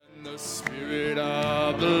The Spirit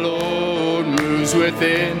of the Lord moves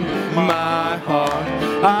within my heart.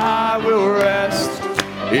 I will rest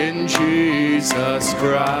in Jesus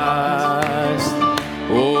Christ.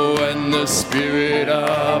 Oh, when the Spirit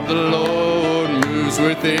of the Lord moves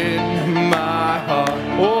within my heart.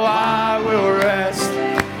 Oh, I will rest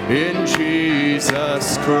in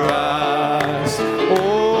Jesus Christ.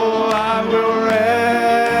 Oh, I will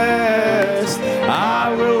rest.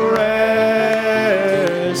 I will rest.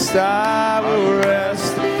 I will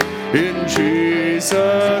rest in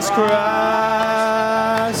Jesus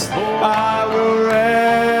Christ. I will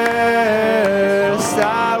rest.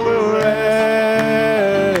 I will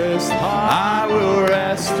rest. I will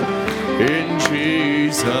rest in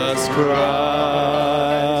Jesus Christ.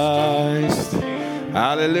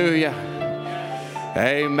 Hallelujah.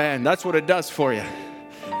 Amen. That's what it does for you.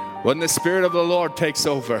 When the Spirit of the Lord takes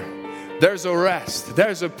over, there's a rest.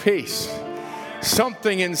 There's a peace.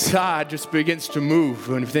 Something inside just begins to move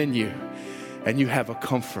within you, and you have a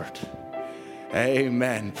comfort.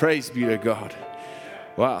 Amen. Praise be to God.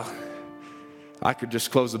 Wow. I could just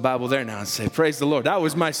close the Bible there now and say, praise the Lord. That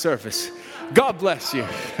was my service. God bless you.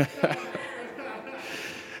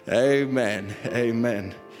 Amen.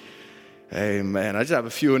 Amen. Amen. I just have a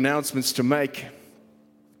few announcements to make.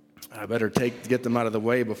 I better get them out of the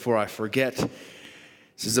way before I forget.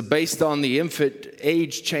 This is based on the infant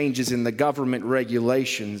age changes in the government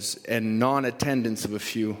regulations and non-attendance of a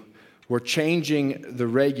few. We're changing the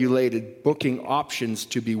regulated booking options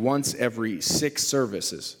to be once every 6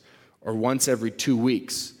 services or once every 2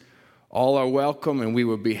 weeks. All are welcome, and we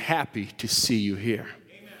would be happy to see you here.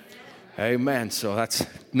 Amen. Amen. So that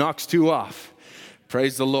knocks 2 off.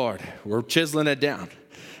 Praise the Lord. We're chiseling it down.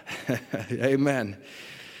 Amen.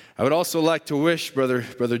 I would also like to wish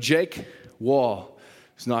Brother Jake Wall.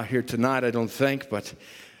 He's not here tonight, I don't think, but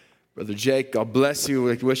Brother Jake, God bless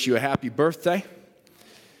you. I wish you a happy birthday.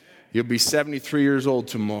 You'll be 73 years old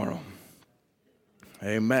tomorrow.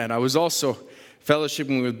 Amen. I was also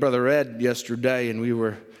fellowshipping with Brother Ed yesterday, and we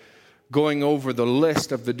were going over the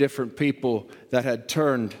list of the different people that had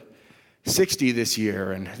turned 60 this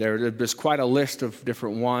year, and there's quite a list of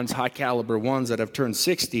different ones, high caliber ones that have turned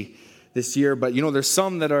 60 this year, but there's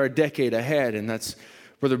some that are a decade ahead, and that's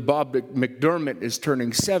Brother Bob McDermott is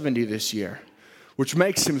turning 70 this year, which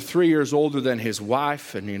makes him 3 years older than his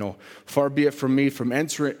wife. And, far be it from me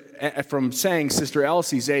from saying Sister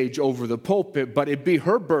Elsie's age over the pulpit, but it'd be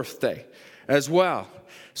her birthday as well.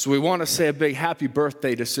 So we want to say a big happy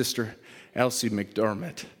birthday to Sister Elsie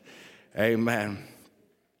McDermott. Amen.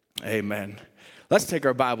 Amen. Let's take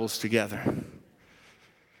our Bibles together.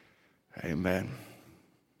 Amen.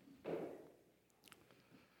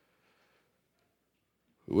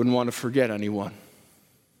 We wouldn't want to forget anyone.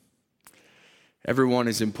 Everyone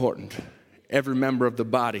is important. Every member of the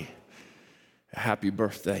body, a happy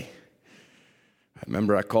birthday. I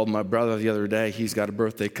remember I called my brother the other day. He's got a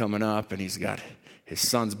birthday coming up, and his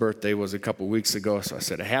son's birthday was a couple weeks ago. So I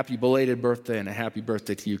said, a happy belated birthday and a happy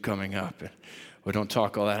birthday to you coming up. And we don't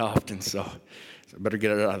talk all that often, so I better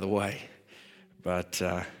get it out of the way. But,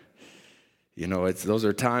 those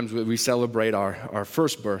are times we celebrate our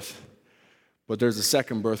first birth. But there's a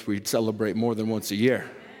second birth we celebrate more than once a year.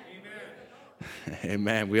 Amen.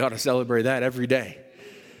 Amen. We ought to celebrate that every day.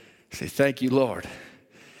 Say, thank you, Lord.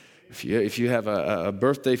 If you have a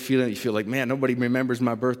birthday feeling, you feel like, man, nobody remembers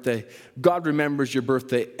my birthday. God remembers your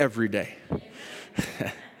birthday every day.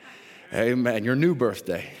 Amen. Your new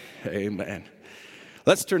birthday. Amen.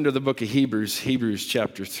 Let's turn to the book of Hebrews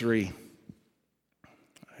chapter 3.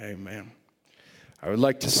 Amen. I would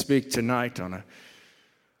like to speak tonight on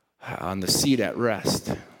the seed at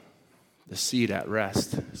rest. The seed at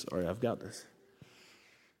rest. Sorry, I've got this.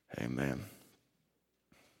 Amen.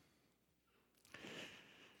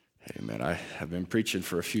 Amen. I have been preaching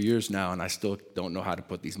for a few years now, and I still don't know how to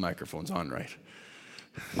put these microphones on right.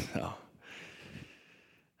 So,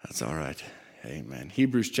 that's all right. Amen.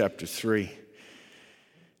 Hebrews chapter 3.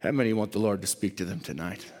 How many want the Lord to speak to them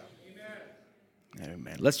tonight? Amen.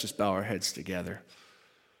 Amen. Let's just bow our heads together.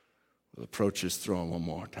 We'll approach His throne one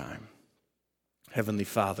more time. Heavenly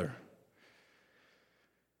Father,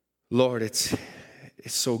 Lord, it's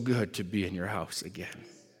so good to be in your house again.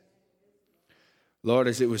 Lord,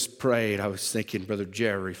 as it was prayed, I was thinking Brother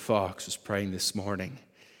Jerry Fox was praying this morning.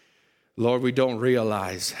 Lord, we don't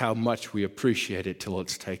realize how much we appreciate it till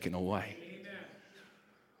it's taken away. Amen.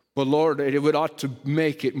 But Lord, it ought to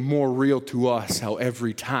make it more real to us how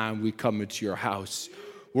every time we come into your house,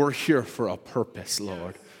 we're here for a purpose,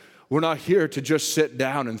 Lord. We're not here to just sit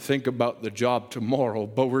down and think about the job tomorrow,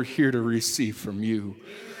 but we're here to receive from you.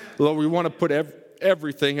 Lord, we want to put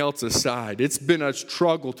everything else aside. It's been a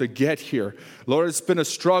struggle to get here. Lord, it's been a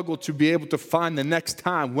struggle to be able to find the next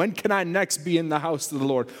time. When can I next be in the house of the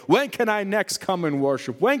Lord? When can I next come and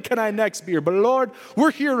worship? When can I next be here? But Lord,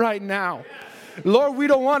 we're here right now. Lord, we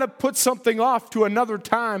don't want to put something off to another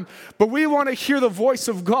time, but we want to hear the voice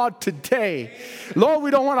of God today. Lord, we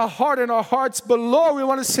don't want to harden our hearts, but Lord, we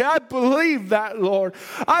want to say, I believe that, Lord.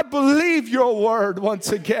 I believe your word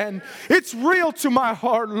once again. It's real to my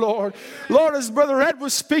heart, Lord. Lord, as Brother Ed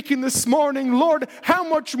was speaking this morning, Lord, how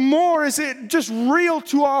much more is it just real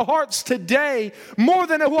to our hearts today? More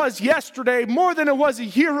than it was yesterday, more than it was a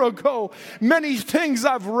year ago. Many things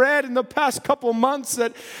I've read in the past couple months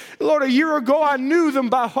that, Lord, a year ago, I knew them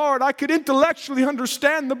by heart. I could intellectually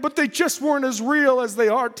understand them, but they just weren't as real as they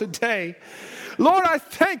are today. Lord, I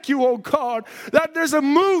thank you, oh God, that there's a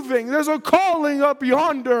moving, there's a calling up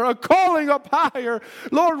yonder, a calling up higher.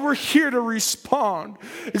 Lord, we're here to respond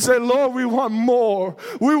and say, Lord, we want more.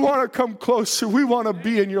 We want to come closer. We want to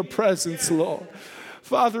be in your presence, Lord.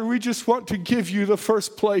 Father, we just want to give you the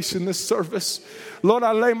first place in this service. Lord,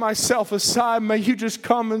 I lay myself aside. May you just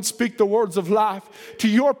come and speak the words of life to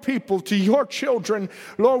your people, to your children,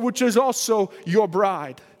 Lord, which is also your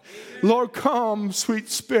bride. Lord, come, sweet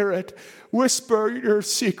Spirit, whisper your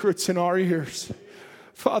secrets in our ears.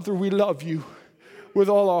 Father, we love you with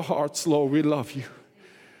all our hearts, Lord. We love you.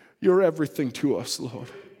 You're everything to us, Lord.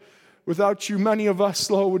 Without you, many of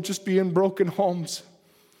us, Lord, would just be in broken homes.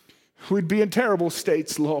 We'd be in terrible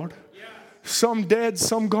states, Lord. Some dead,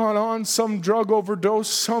 some gone on, some drug overdose,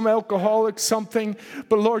 some alcoholic, something.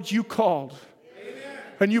 But Lord, you called.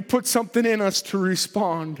 And you put something in us to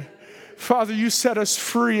respond. Father, you set us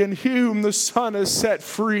free, and he whom the Son has set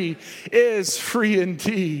free is free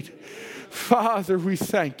indeed. Father, we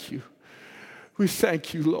thank you. We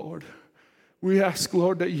thank you, Lord. We ask,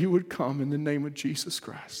 Lord, that you would come in the name of Jesus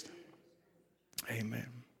Christ. Amen.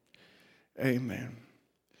 Amen.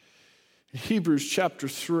 Hebrews chapter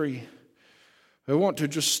 3. I want to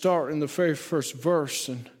just start in the very first verse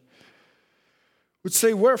and would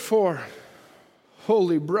say, wherefore,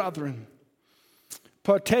 holy brethren,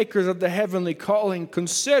 partakers of the heavenly calling,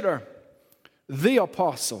 consider the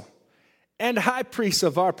apostle and high priest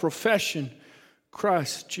of our profession,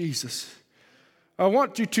 Christ Jesus. I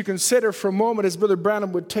want you to consider for a moment, as Brother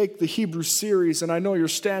Branham would take the Hebrew series, and I know you're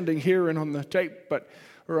standing here and on the tape,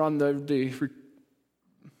 or on the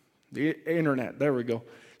internet, there we go,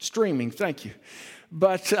 streaming, thank you.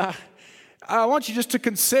 But I want you just to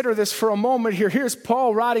consider this for a moment here. Here's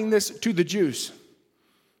Paul writing this to the Jews.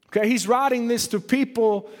 Okay, he's writing this to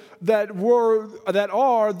people that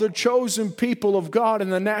are the chosen people of God in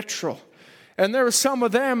the natural. And there were some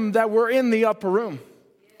of them that were in the upper room.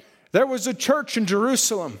 There was a church in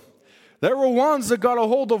Jerusalem. There were ones that got a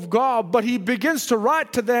hold of God, but he begins to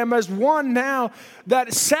write to them as one now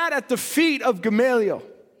that sat at the feet of Gamaliel.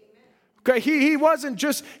 Okay, he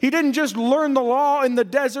didn't just learn the law in the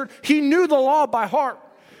desert. He knew the law by heart.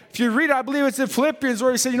 If you read, I believe it's in Philippians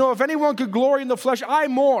where he said, if anyone could glory in the flesh, I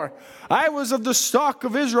more. I was of the stock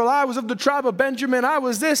of Israel. I was of the tribe of Benjamin. I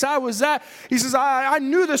was this, I was that. He says, I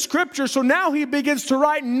knew the scripture. So now he begins to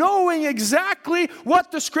write knowing exactly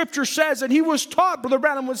what the scripture says. And he was taught, Brother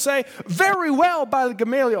Branham would say, very well by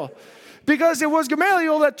Gamaliel. Because it was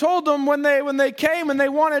Gamaliel that told them when they came and they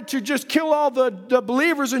wanted to just kill all the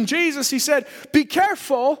believers in Jesus, he said, be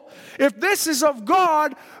careful. If this is of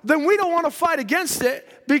God, then we don't want to fight against it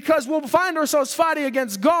because we'll find ourselves fighting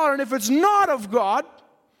against God. And if it's not of God,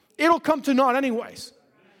 it'll come to naught anyways.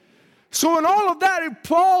 So in all of that,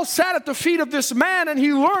 Paul sat at the feet of this man and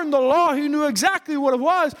he learned the law. He knew exactly what it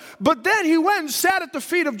was. But then he went and sat at the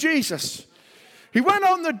feet of Jesus. He went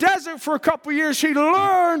on the desert for a couple years. He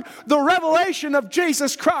learned the revelation of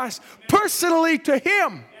Jesus Christ personally to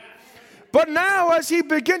him. But now as he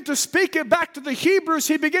began to speak it back to the Hebrews,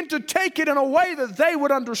 he began to take it in a way that they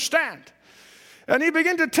would understand. And he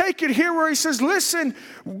began to take it here where he says, listen,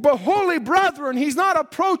 but holy brethren, he's not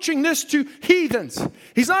approaching this to heathens.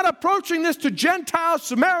 He's not approaching this to Gentiles,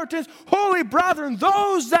 Samaritans. Holy brethren,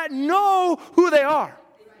 those that know who they are.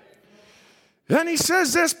 Then he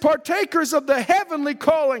says this, partakers of the heavenly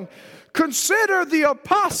calling, consider the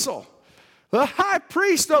apostle, the high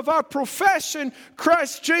priest of our profession,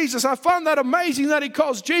 Christ Jesus. I found that amazing that he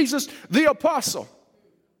calls Jesus the apostle.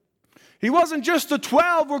 He wasn't just the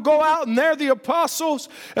 12 who go out and they're the apostles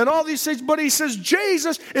and all these things, but he says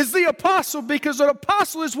Jesus is the apostle because an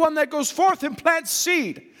apostle is one that goes forth and plants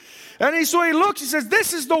seed. And so he looks, he says,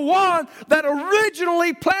 this is the one that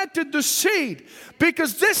originally planted the seed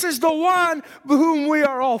because this is the one whom we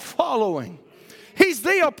are all following. He's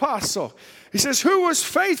the apostle. He says, who was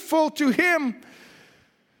faithful to him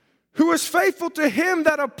who was faithful to him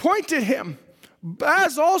that appointed him,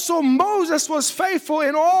 as also Moses was faithful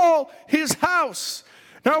in all his house.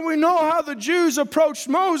 Now we know how the Jews approached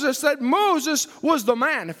Moses, that Moses was the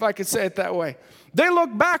man, if I could say it that way. They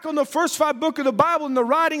look back on the first 5 books of the Bible and the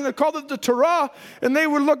writing, they called it the Torah, and they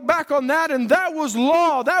would look back on that, and that was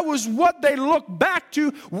law. That was what they looked back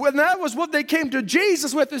to, when that was what they came to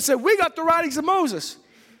Jesus with and said, we got the writings of Moses.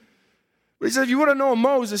 But he said, if you would have known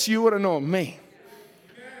Moses, you would have known me.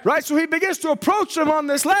 Right? So he begins to approach them on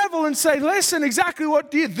this level and say, listen, exactly what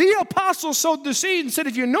the apostles sowed the seed and said,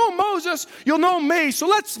 if you know Moses, you'll know me. So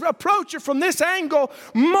let's approach it from this angle.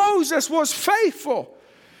 Moses was faithful.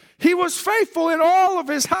 He was faithful in all of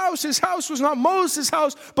his house. His house was not Moses'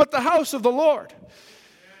 house, but the house of the Lord.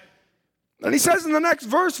 And he says in the next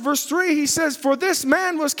verse, verse 3, he says, for this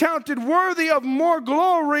man was counted worthy of more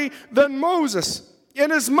glory than Moses,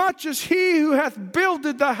 inasmuch as he who hath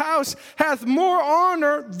builded the house hath more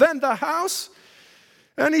honor than the house.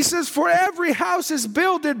 And he says, for every house is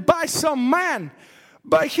builded by some man,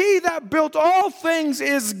 but he that built all things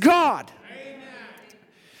is God. Amen.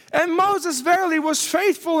 And Moses verily was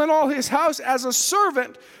faithful in all his house as a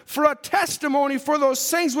servant for a testimony for those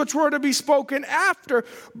things which were to be spoken after,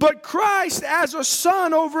 but Christ as a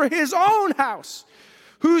son over his own house,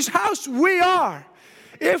 whose house we are.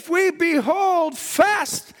 If we hold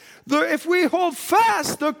fast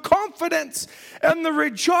the confidence and the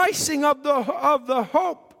rejoicing of the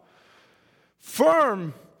hope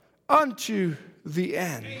firm unto the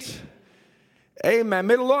end. Amen.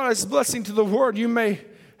 May the Lord add his blessing to the word. You may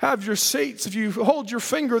have your seats if you hold your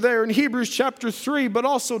finger there in Hebrews chapter 3, but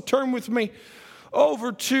also turn with me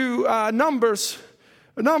over to Numbers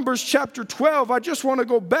chapter 12. I just want to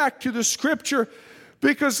go back to the scripture,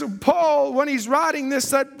 because Paul, when he's writing this,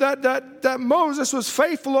 that Moses was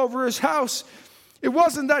faithful over his house, it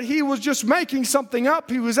wasn't that he was just making something up.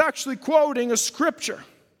 He was actually quoting a scripture.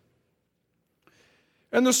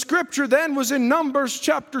 And the scripture then was in Numbers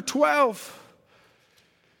chapter 12.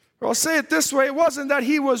 Or I'll say it this way, it wasn't that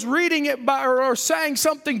he was reading it by or saying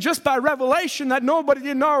something just by revelation that nobody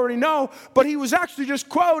didn't already know, but he was actually just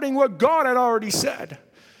quoting what God had already said.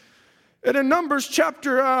 And in Numbers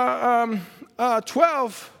chapter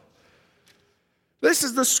 12, this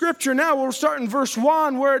is the scripture now. We'll start in verse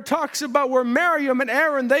 1 where it talks about where Miriam and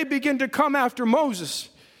Aaron, they begin to come after Moses.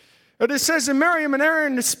 And it says, and Miriam and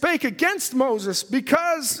Aaron spake against Moses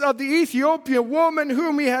because of the Ethiopian woman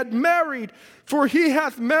whom he had married, for he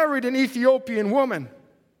hath married an Ethiopian woman.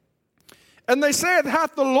 And they said,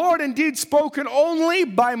 hath the Lord indeed spoken only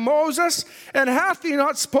by Moses, and hath he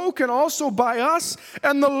not spoken also by us?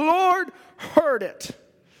 And the Lord heard it.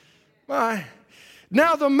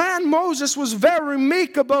 Now the man Moses was very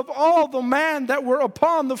meek above all the men that were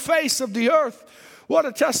upon the face of the earth. What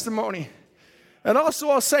a testimony. And also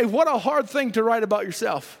I'll say, what a hard thing to write about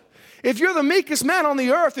yourself. If you're the meekest man on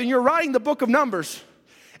the earth and you're writing the book of Numbers,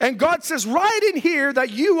 and God says right in here that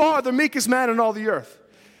you are the meekest man in all the earth.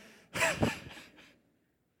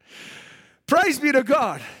 Praise be to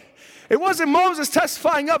God. It wasn't Moses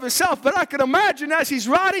testifying of himself, but I can imagine as he's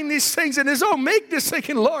writing these things in his own meekness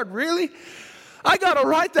thinking, Lord, really? I got to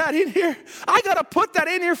write that in here? I got to put that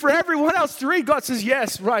in here for everyone else to read? God says,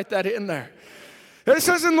 yes, write that in there. It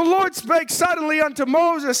says, and the Lord spake suddenly unto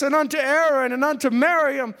Moses and unto Aaron and unto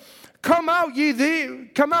Miriam, come out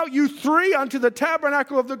you three unto the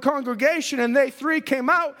tabernacle of the congregation. And they three came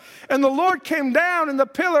out, and the Lord came down in the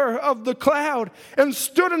pillar of the cloud and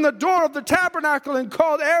stood in the door of the tabernacle and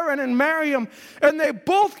called Aaron and Miriam, and they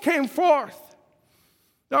both came forth.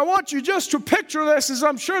 Now I want you just to picture this, as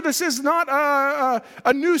I'm sure this is not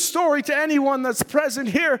a new story to anyone that's present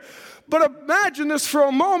here, but imagine this for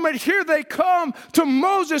a moment. Here they come to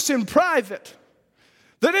Moses in private.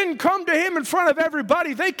 They didn't come to him in front of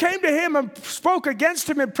everybody. They came to him and spoke against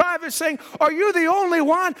him in private, saying, are you the only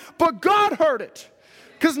one? But God heard it.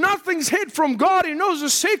 Because nothing's hid from God. He knows the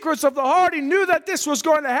secrets of the heart. He knew that this was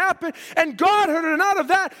going to happen. And God heard it. And out of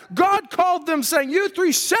that, God called them, saying, you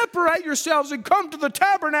three separate yourselves and come to the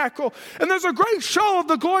tabernacle. And there's a great show of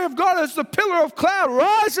the glory of God as the pillar of cloud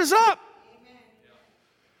rises up.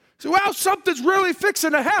 So, well, something's really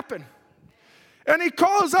fixing to happen. And he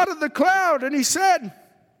calls out of the cloud, and he said,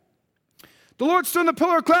 the Lord stood in the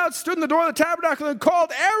pillar of cloud, stood in the door of the tabernacle, and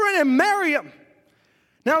called Aaron and Miriam.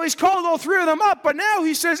 Now he's called all three of them up, but now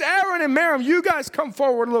he says, Aaron and Miriam, you guys come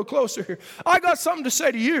forward a little closer here. I got something to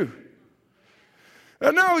say to you.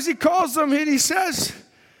 And now as he calls them, and he says,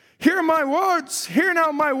 hear my words, hear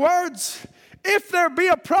now my words. If there be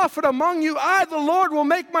a prophet among you, I, the Lord, will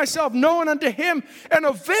make myself known unto him in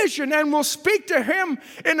a vision, and will speak to him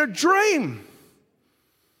in a dream.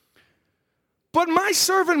 But my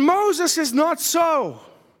servant Moses is not so,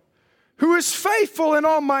 who is faithful in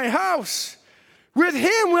all my house. With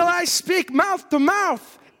him will I speak mouth to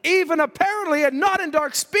mouth, even apparently, and not in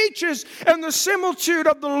dark speeches, and the similitude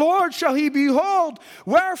of the Lord shall he behold.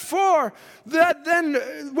 Wherefore then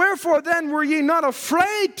were ye not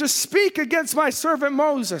afraid to speak against my servant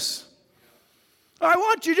Moses? I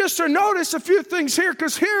want you just to notice a few things here,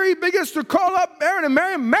 because here he begins to call up Aaron and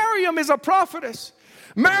Miriam. Miriam is a prophetess.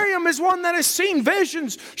 Miriam is one that has seen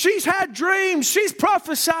visions. She's had dreams. She's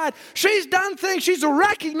prophesied. She's done things. She's a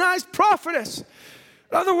recognized prophetess.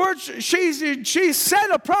 In other words, she said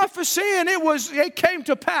a prophecy and it came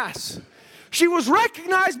to pass. She was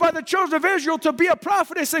recognized by the children of Israel to be a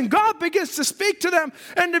prophetess, and God begins to speak to them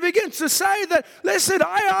and to begins to say that, listen,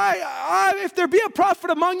 if there be a prophet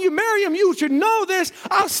among you, Miriam, you should know this.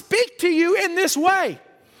 I'll speak to you in this way.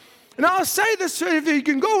 And I'll say this, if you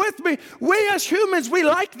can go with me, we as humans, we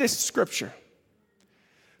like this scripture.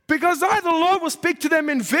 Because I, the Lord, will speak to them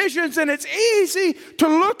in visions, and it's easy to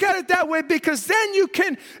look at it that way, because then you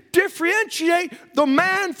can differentiate the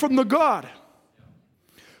man from the God.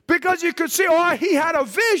 Because you could see, he had a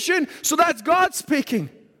vision, so that's God speaking.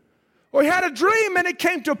 Or he had a dream and it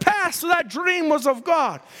came to pass, so that dream was of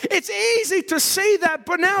God. It's easy to see that,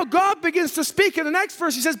 but now God begins to speak in the next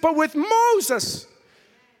verse. He says, but with Moses,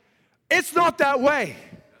 it's not that way.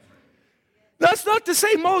 That's not to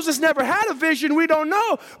say Moses never had a vision. We don't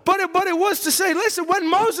know. But it was to say, listen, when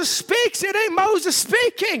Moses speaks, it ain't Moses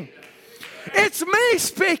speaking. It's me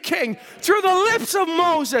speaking through the lips of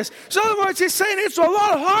Moses. So in other words, he's saying it's a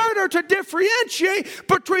lot harder to differentiate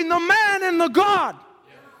between the man and the God.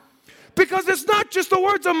 Because it's not just the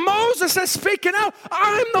words of Moses that's speaking out.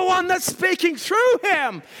 I'm the one that's speaking through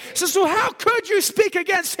him. So how could you speak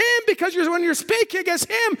against him? Because when you're speaking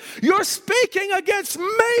against him, you're speaking against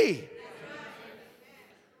me.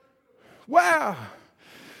 Wow.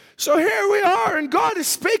 So here we are, and God is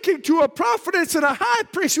speaking to a prophetess and a high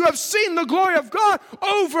priest who have seen the glory of God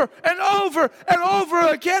over and over and over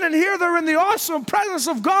again. And here they're in the awesome presence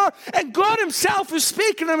of God, and God himself is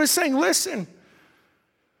speaking to them and saying, listen,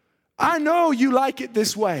 I know you like it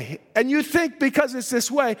this way, and you think because it's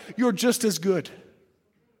this way, you're just as good.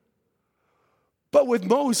 But with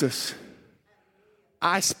Moses,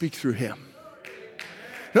 I speak through him.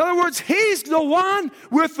 In other words, he's the one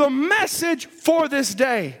with the message for this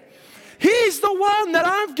day. He's the one that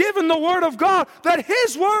I've given the word of God, that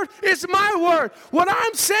his word is my word. What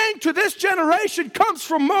I'm saying to this generation comes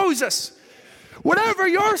from Moses. Whatever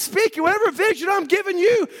you're speaking, whatever vision I'm giving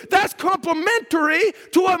you, that's complementary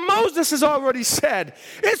to what Moses has already said.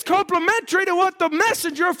 It's complementary to what the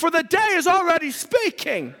messenger for the day is already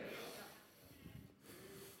speaking.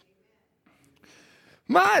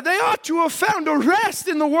 They ought to have found a rest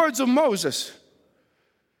in the words of Moses.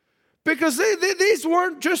 Because these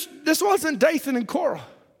weren't just, this wasn't Dathan and Korah.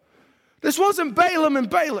 This wasn't Balaam and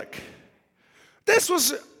Balak. This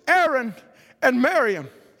was Aaron and Miriam.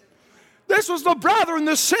 This was the brother and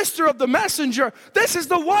the sister of the messenger. This is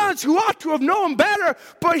the ones who ought to have known better.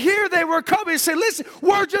 But here they were coming and saying, listen,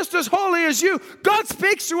 we're just as holy as you. God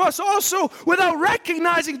speaks to us also without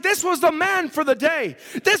recognizing this was the man for the day.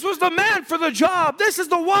 This was the man for the job. This is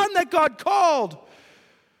the one that God called.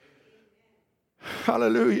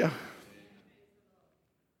 Hallelujah.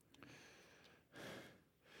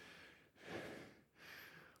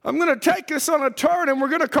 I'm going to take us on a turn, and we're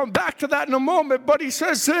going to come back to that in a moment. But he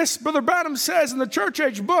says this, Brother Branham says in the Church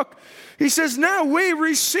Age book, he says, now we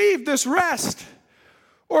receive this rest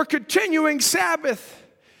or continuing Sabbath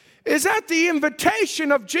is at the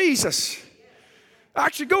invitation of Jesus.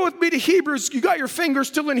 Actually, go with me to Hebrews. You got your fingers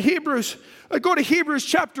still in Hebrews. Go to Hebrews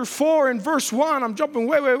chapter 4 and verse 1. I'm jumping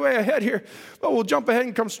way ahead here. But we'll jump ahead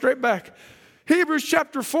and come straight back. Hebrews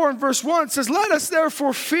chapter 4 and verse 1 says, let us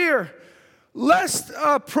therefore fear, lest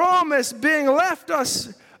a promise being left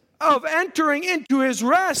us of entering into his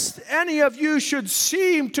rest, any of you should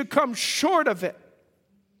seem to come short of it.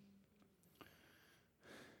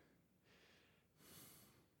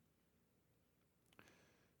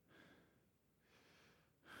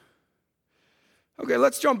 Okay,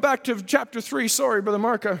 let's jump back to chapter 3. Sorry, Brother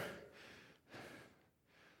Marco.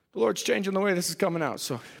 The Lord's changing the way this is coming out,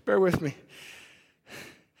 so bear with me.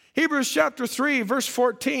 Hebrews chapter 3, verse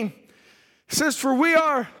 14. It says, for we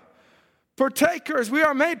are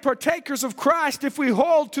made partakers of Christ if we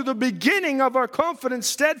hold to the beginning of our confidence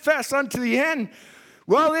steadfast unto the end.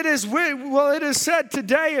 Well, it is said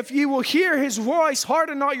today, if ye will hear his voice,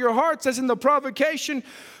 harden not your hearts as in the provocation.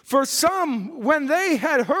 For some, when they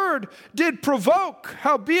had heard, did provoke,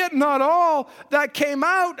 howbeit not all that came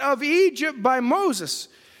out of Egypt by Moses.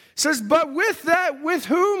 says, but with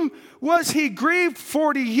whom was he grieved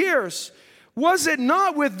 40 years? Was it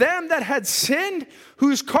not with them that had sinned,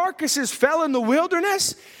 whose carcasses fell in the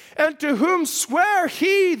wilderness? And to whom sware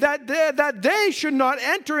he that they should not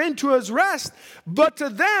enter into his rest, but to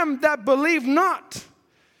them that believe not?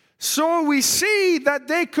 So we see that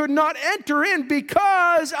they could not enter in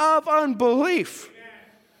because of unbelief.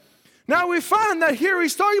 Now we find that here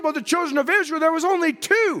he's talking about the children of Israel. There was only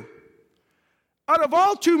 2 out of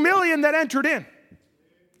all 2 million that entered in.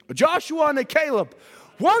 Joshua and Caleb.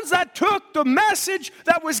 Ones that took the message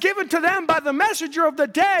that was given to them by the messenger of the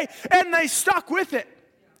day and they stuck with it.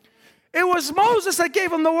 It was Moses that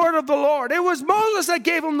gave them the word of the Lord. It was Moses that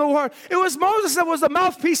gave them the word. It was Moses that was the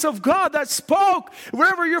mouthpiece of God that spoke.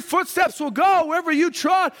 Wherever your footsteps will go, wherever you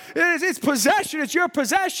trod, it's possession. It's your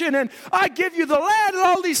possession. And I give you the land and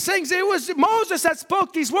all these things. It was Moses that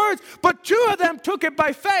spoke these words, but 2 of them took it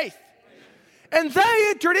by faith. And they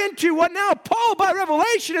entered into what now Paul by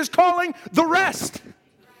revelation is calling the rest.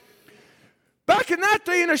 Back in that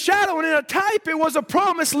day, in a shadow and in a type, it was a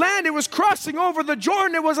promised land. It was crossing over the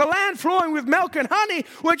Jordan. It was a land flowing with milk and honey,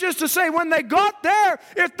 which is to say, when they got there,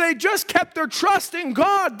 if they just kept their trust in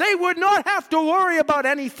God, they would not have to worry about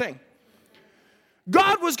anything.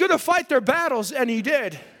 God was going to fight their battles, and he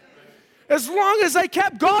did. As long as they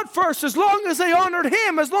kept God first, as long as they honored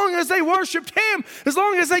him, as long as they worshiped him, as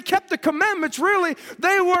long as they kept the commandments, really,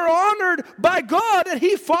 they were honored by God, and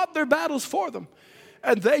he fought their battles for them,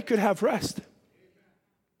 and they could have rest.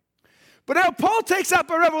 But now Paul takes up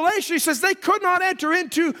a revelation. He says they could not enter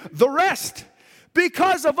into the rest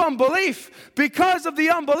because of unbelief, because of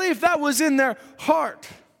the unbelief that was in their heart.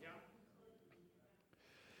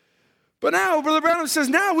 But now, Brother Branham says,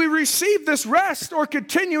 now we receive this rest or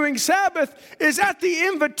continuing Sabbath is at the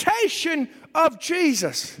invitation of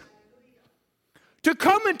Jesus. To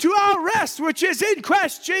come into our rest, which is in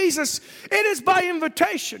Christ Jesus, it is by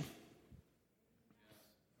invitation.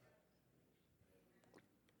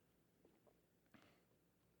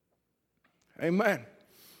 Amen.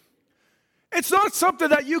 It's not something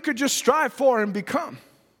that you could just strive for and become.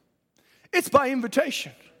 It's by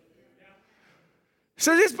invitation.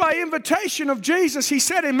 So it's by invitation of Jesus. He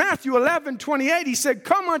said in Matthew 11:28, he said,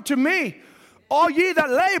 come unto me, all ye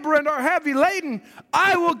that labor and are heavy laden,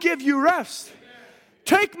 I will give you rest.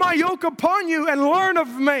 Take my yoke upon you and learn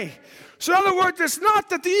of me. So in other words, it's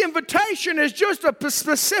not that the invitation is just a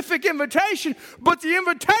specific invitation, but the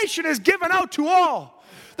invitation is given out to all.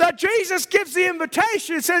 That Jesus gives the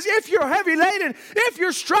invitation. It says, if you're heavy laden, if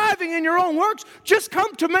you're striving in your own works, just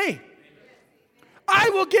come to me. I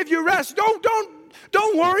will give you rest.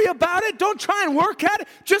 Don't worry about it. Don't try and work at it.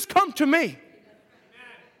 Just come to me.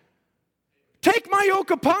 Take my yoke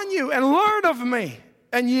upon you and learn of me,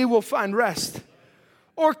 and ye will find rest.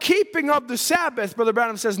 Or keeping of the Sabbath, Brother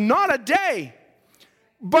Branham says, not a day,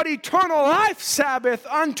 but eternal life Sabbath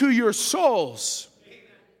unto your souls.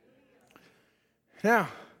 Now,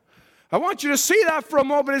 I want you to see that for a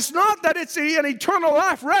moment. It's not that it's an eternal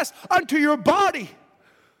life rest unto your body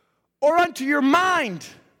or unto your mind,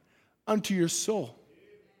 unto your soul.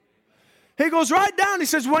 He goes right down. He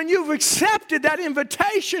says, when you've accepted that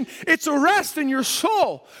invitation, it's a rest in your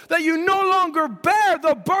soul, that you no longer bear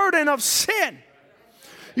the burden of sin.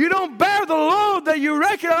 You don't bear the load that you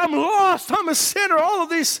reckon, I'm lost, I'm a sinner, all of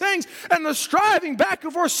these things, and the striving back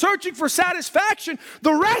and forth, searching for satisfaction.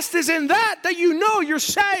 The rest is in that you know you're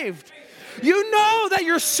saved. You know that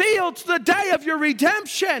you're sealed to the day of your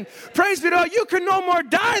redemption. Praise be to God. You can no more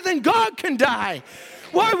die than God can die.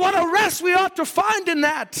 Why, what a rest we ought to find in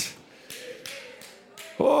that.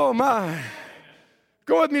 Oh my.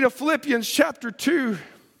 Go with me to Philippians chapter 2.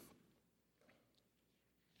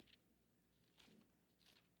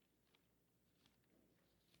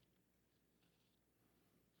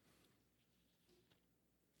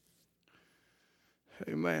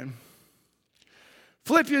 Amen.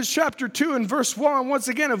 Philippians chapter 2 and verse 1, once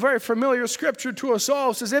again, a very familiar scripture to us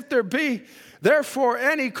all. It says, if there be therefore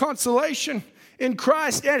any consolation in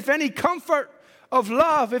Christ, and if any comfort of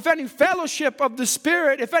love, if any fellowship of the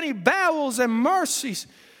Spirit, if any bowels and mercies,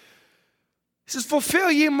 he says,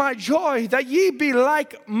 fulfill ye my joy, that ye be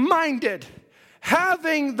like-minded,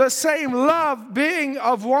 having the same love, being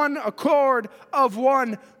of one accord, of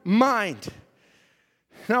one mind.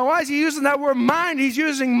 Now, why is he using that word mind? He's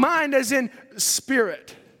using mind as in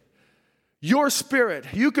spirit. Your spirit.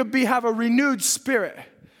 You could have a renewed spirit.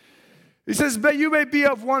 He says, but you may be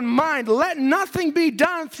of one mind. Let nothing be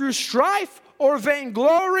done through strife or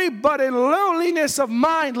vainglory, but in lowliness of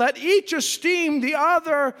mind. Let each esteem the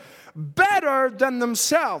other better than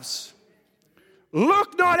themselves.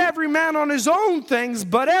 Look not every man on his own things,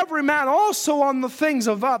 but every man also on the things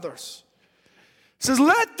of others. It says,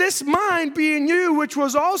 let this mind be in you, which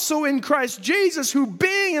was also in Christ Jesus, who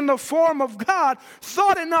being in the form of God,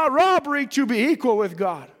 thought it not robbery to be equal with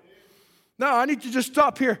God. Now, I need to just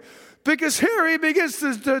stop here. Because here he begins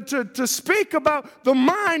to speak about the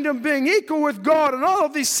mind and being equal with God and all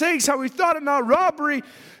of these things, how he thought it not robbery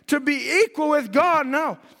to be equal with God.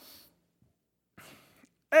 Now,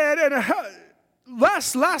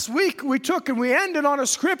 last week we took and we ended on a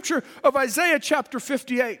scripture of Isaiah chapter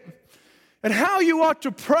 58. And how you ought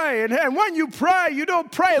to pray. And when you pray, you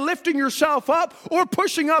don't pray lifting yourself up or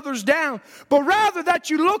pushing others down, but rather that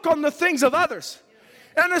you look on the things of others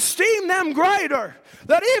and esteem them greater.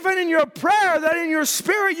 That even in your prayer, that in your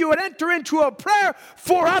spirit you would enter into a prayer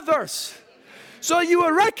for others. So you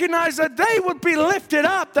would recognize that they would be lifted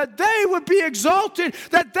up, that they would be exalted,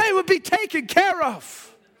 that they would be taken care of.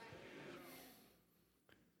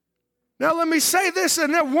 Now let me say this,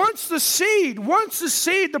 and then once the seed,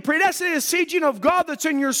 the predestinated seeding of God that's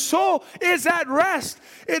in your soul is at rest,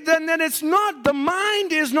 then it's not, the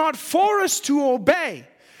mind is not for us to obey,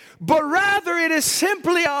 but rather it is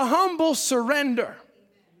simply a humble surrender.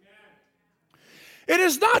 It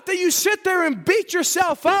is not that you sit there and beat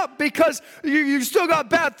yourself up because you still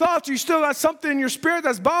got bad thoughts, you still got something in your spirit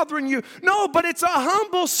that's bothering you. No, but it's a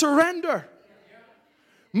humble surrender.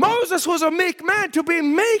 Moses was a meek man. To be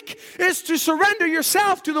meek is to surrender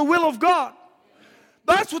yourself to the will of God.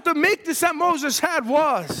 That's what the meekness that Moses had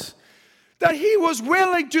was. That he was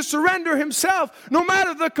willing to surrender himself no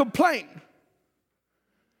matter the complaint.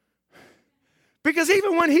 Because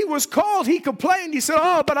even when he was called, he complained. He said,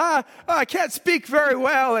 oh, but I can't speak very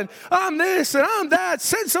well, and I'm this and I'm that.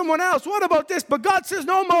 Send someone else. What about this? But God says,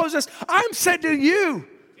 no, Moses, I'm sending you.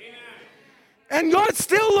 And God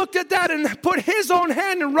still looked at that and put his own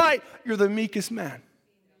hand and right, you're the meekest man.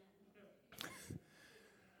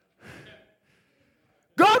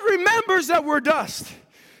 God remembers that we're dust.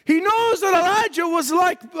 He knows that Elijah was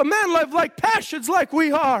like a man like passions like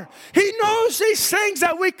we are. He knows these things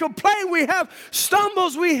that we complain, we have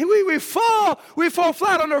stumbles, we fall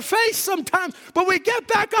flat on our face sometimes, but we get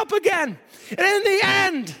back up again. And in the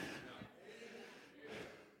end,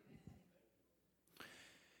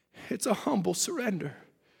 it's a humble surrender.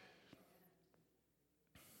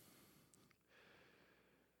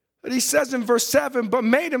 And he says in verse 7, but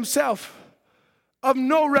made himself of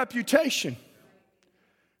no reputation.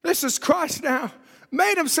 This is Christ now.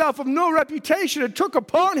 Made himself of no reputation and took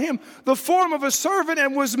upon him the form of a servant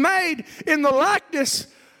and was made in the likeness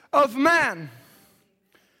of man.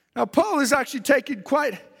 Now Paul is actually taking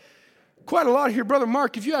quite a lot here. Brother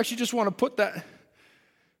Mark, if you actually just want to put that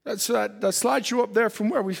slideshow up there from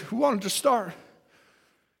where we wanted to start.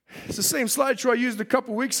 It's the same slideshow I used a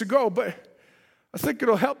couple weeks ago, but I think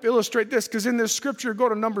it'll help illustrate this, because in this scripture, go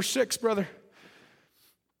to number 6, brother.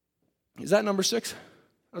 Is that number 6?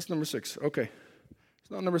 That's number 6. Okay. It's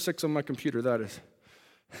not number 6 on my computer, that is.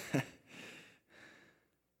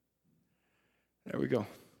 There we go.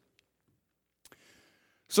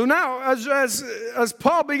 So now, as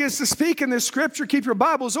Paul begins to speak in this scripture, keep your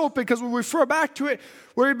Bibles open, because we'll refer back to it,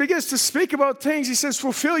 where he begins to speak about things. He says,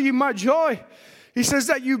 fulfill you my joy. He says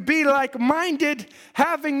that you be like-minded,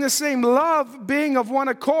 having the same love, being of one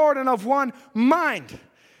accord and of one mind.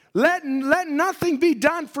 Let nothing be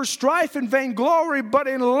done for strife and vainglory, but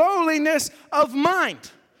in lowliness of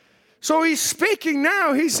mind. So he's speaking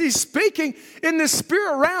now. He's speaking in the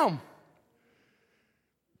spirit realm.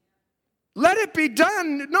 Let it be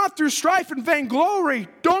done not through strife and vainglory.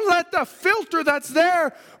 Don't let the filter that's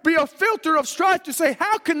there be a filter of strife to say,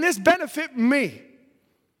 how can this benefit me?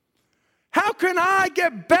 How can I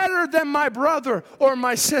get better than my brother or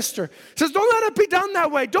my sister? He says, don't let it be done that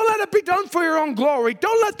way. Don't let it be done for your own glory.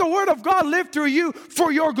 Don't let the word of God live through you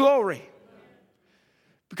for your glory.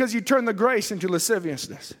 Because you turn the grace into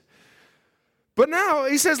lasciviousness. But now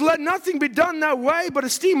he says, let nothing be done that way, but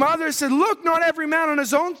esteem others. He said, look not every man on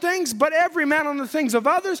his own things, but every man on the things of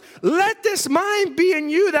others. Let this mind be in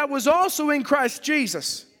you that was also in Christ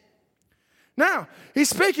Jesus. Now, he's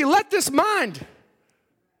speaking, let this mind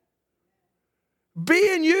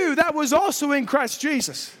be in you that was also in Christ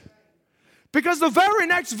Jesus. Because the very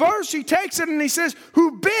next verse, he takes it and he says,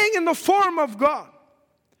 who being in the form of God,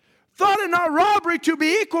 thought it not robbery to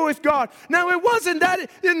be equal with God. Now, it wasn't that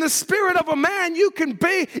in the spirit of a man you can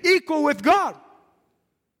be equal with God,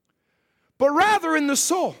 but rather in the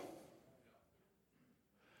soul.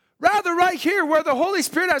 Rather right here where the Holy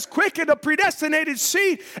Spirit has quickened a predestinated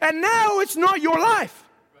seed, and now it's not your life.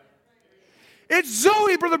 It's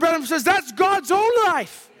Zoe, Brother Branham says, that's God's own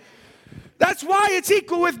life. That's why it's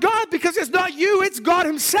equal with God, because it's not you, it's God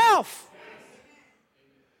himself.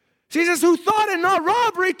 Jesus, who thought it not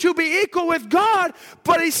robbery to be equal with God,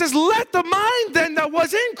 but he says, let the mind then that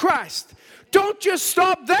was in Christ. Don't just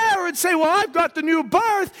stop there and say, well, I've got the new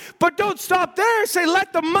birth, but don't stop there. Say,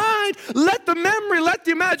 let the mind, let the memory, let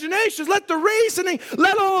the imaginations, let the reasoning,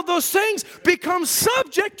 let all of those things become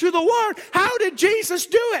subject to the Word. How did Jesus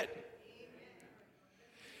do it?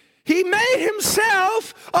 He made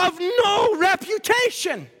himself of no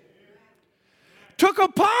reputation. Took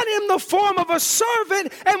upon him the form of a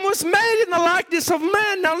servant and was made in the likeness of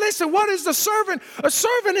man. Now listen, what is the servant? A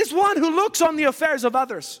servant is one who looks on the affairs of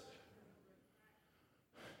others.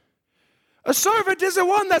 A servant isn't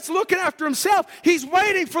one that's looking after himself. He's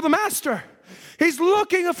waiting for the master. He's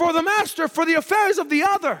looking for the master for the affairs of the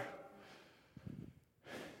other.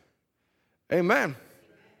 Amen.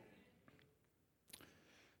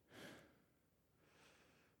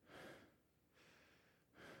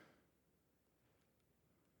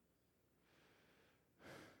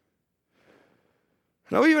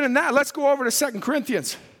 Now, even in that, let's go over to 2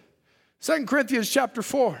 Corinthians. 2 Corinthians chapter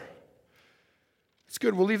 4. It's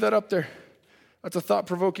good. We'll leave that up there. That's a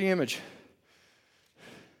thought-provoking image.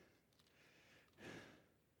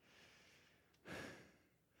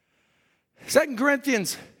 Second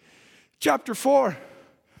Corinthians chapter 4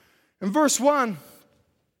 and verse 1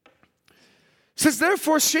 says,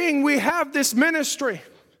 therefore, seeing we have this ministry,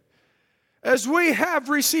 as we have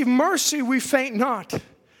received mercy, we faint not,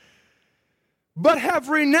 but have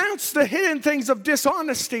renounced the hidden things of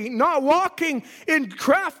dishonesty, not walking in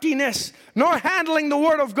craftiness, nor handling the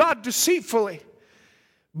word of God deceitfully,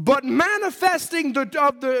 but by manifestation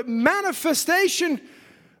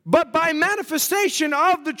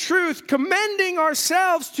of the truth, commending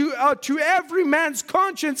ourselves to every man's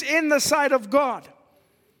conscience in the sight of God.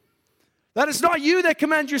 That it's not you that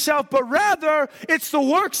commend yourself, but rather it's the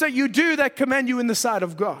works that you do that commend you in the sight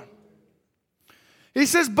of God. He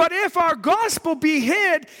says, but if our gospel be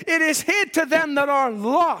hid, it is hid to them that are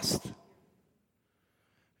lost.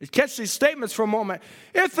 Catch these statements for a moment.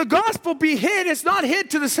 If the gospel be hid, it's not hid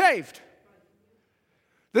to the saved.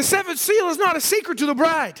 The seventh seal is not a secret to the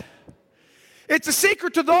bride. It's a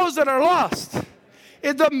secret to those that are lost.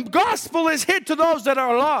 The gospel is hid to those that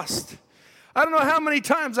are lost. I don't know how many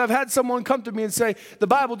times I've had someone come to me and say, the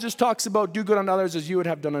Bible just talks about do good unto others as you would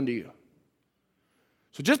have done unto you.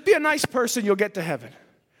 So just be a nice person, you'll get to heaven.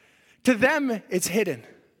 To them, it's hidden.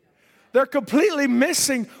 They're completely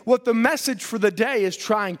missing what the message for the day is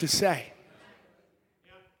trying to say.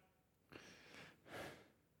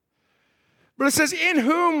 But it says, in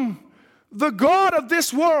whom the God of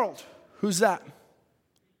this world, who's that?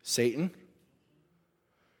 Satan.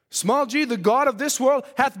 Small g, the God of this world,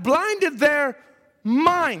 hath blinded their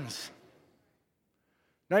minds.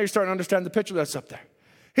 Now you're starting to understand the picture that's up there.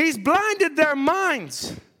 He's blinded their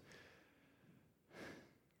minds.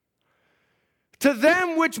 To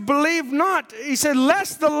them which believe not, he said,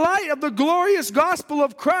 lest the light of the glorious gospel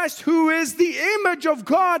of Christ, who is the image of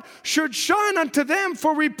God, should shine unto them.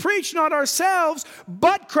 For we preach not ourselves,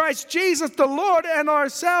 but Christ Jesus the Lord, and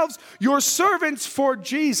ourselves your servants for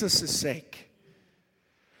Jesus' sake.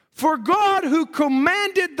 For God, who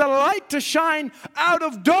commanded the light to shine out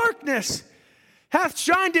of darkness, hath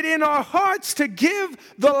shined it in our hearts to give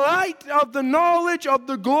the light of the knowledge of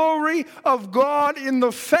the glory of God in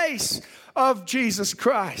the face of Jesus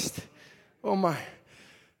Christ. Oh my.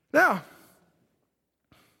 Now,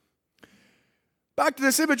 back to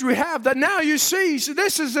this image we have, that now you see, so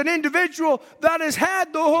this is an individual that has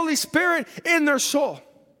had the Holy Spirit in their soul.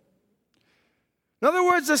 In other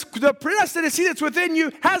words, the predestinacy that's within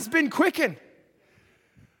you has been quickened.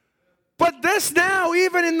 But this now,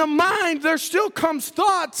 even in the mind, there still comes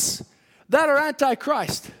thoughts that are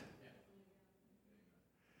anti-Christ.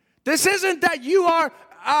 This isn't that you are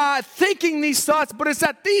thinking these thoughts, but it's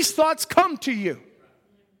that these thoughts come to you.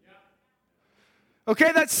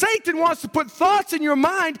 Okay, that Satan wants to put thoughts in your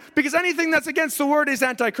mind because anything that's against the word is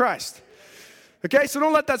anti-Christ. Okay, so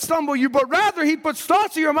don't let that stumble you, but rather he puts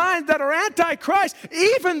thoughts in your mind that are anti-Christ,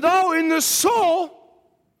 even though in the soul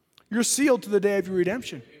you're sealed to the day of your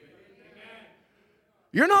redemption.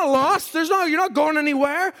 You're not lost. You're not going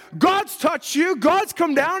anywhere. God's touched you. God's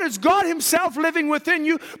come down. It's God himself living within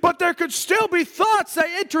you. But there could still be thoughts that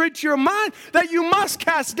enter into your mind that you must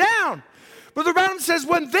cast down. But the Bible says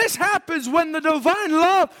when this happens, when the divine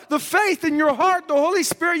love, the faith in your heart, the Holy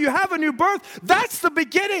Spirit, you have a new birth, that's the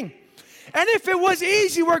beginning. And if it was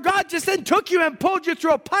easy where God just then took you and pulled you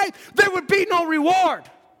through a pipe, there would be no reward.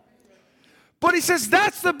 But he says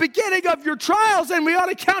that's the beginning of your trials, and we ought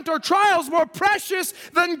to count our trials more precious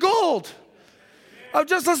than gold. I've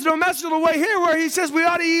just listened to a message on the way here where he says we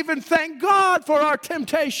ought to even thank God for our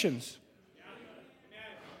temptations.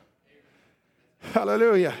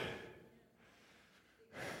 Hallelujah.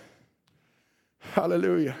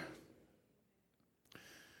 Hallelujah.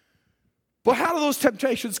 But how do those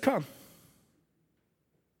temptations come?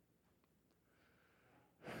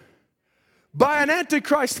 By an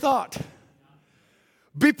antichrist thought.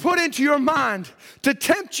 Be put into your mind to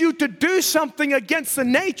tempt you to do something against the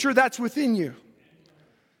nature that's within you.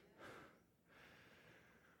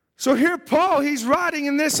 So here Paul, he's writing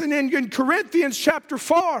in this in Corinthians chapter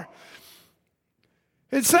 4.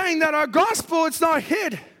 It's saying that our gospel, it's not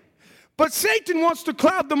hid. But Satan wants to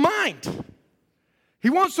cloud the mind. He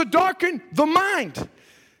wants to darken the mind.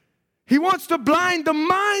 He wants to blind the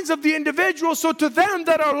minds of the individual. So to them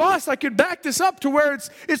that are lost, I could back this up to where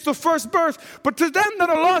it's the first birth. But to them that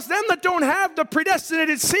are lost, them that don't have the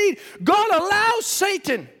predestinated seed, God allows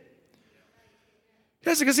Satan.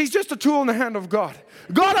 Yes, because he's just a tool in the hand of God.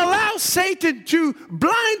 God allows Satan to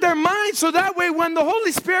blind their minds so that way when the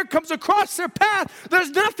Holy Spirit comes across their path, there's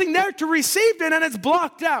nothing there to receive it and it's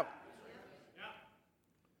blocked out.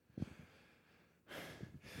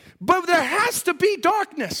 But there has to be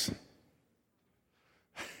darkness.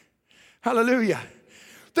 Hallelujah.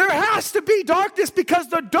 There has to be darkness because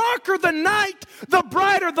the darker the night, the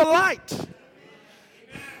brighter the light.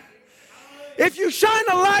 If you shine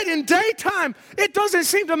a light in daytime, it doesn't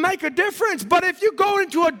seem to make a difference. But if you go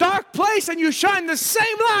into a dark place and you shine the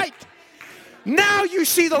same light, now you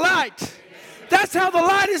see the light. That's how the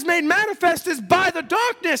light is made manifest, is by the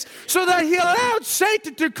darkness, so that he allowed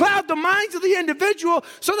Satan to cloud the minds of the individual,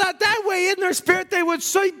 so that way in their spirit they would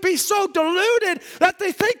be so deluded that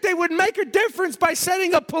they think they would make a difference by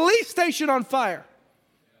setting a police station on fire.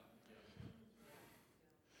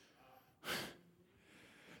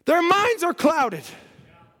 Their minds are clouded.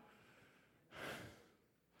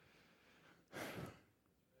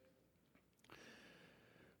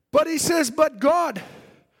 But he says, but God,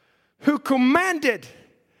 who commanded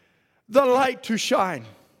the light to shine,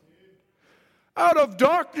 out of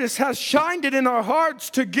darkness has shined it in our hearts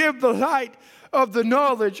to give the light of the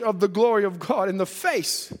knowledge of the glory of God in the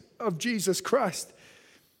face of Jesus Christ.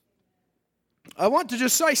 I want to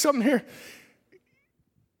just say something here.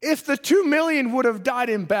 If the 2 million would have died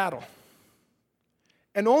in battle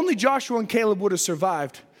and only Joshua and Caleb would have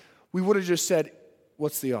survived, we would have just said,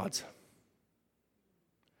 what's the odds?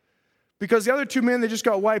 Because the other 2 men, they just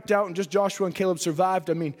got wiped out and just Joshua and Caleb survived.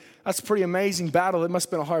 I mean, that's a pretty amazing battle. It must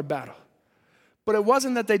have been a hard battle. But it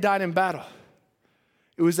wasn't that they died in battle.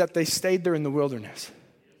 It was that they stayed there in the wilderness.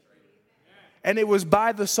 And it was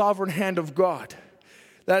by the sovereign hand of God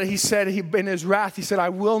that he said, in his wrath, he said, I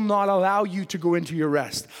will not allow you to go into your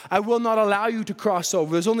rest. I will not allow you to cross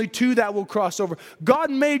over. There's only 2 that will cross over.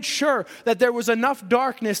 God made sure that there was enough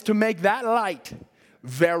darkness to make that light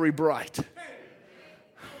very bright.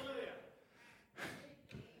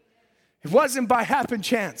 It wasn't by happen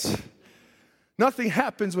chance. Nothing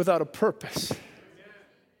happens without a purpose.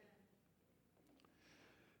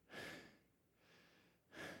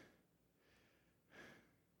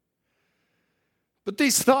 But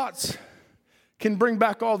these thoughts can bring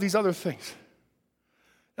back all these other things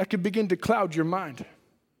that can begin to cloud your mind.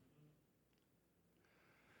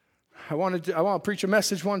 I want to preach a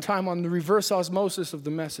message one time on the reverse osmosis of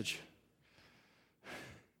the message.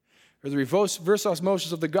 Or the reverse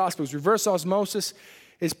osmosis of the Gospels. Reverse osmosis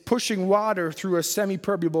is pushing water through a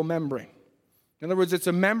semi-permeable membrane. In other words, it's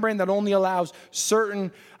a membrane that only allows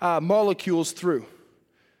certain molecules through.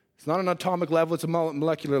 It's not an atomic level, it's a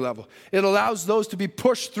molecular level. It allows those to be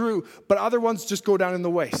pushed through, but other ones just go down in the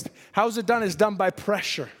waste. How is it done? It's done by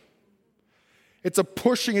pressure. It's a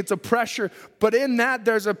pushing, it's a pressure, but in that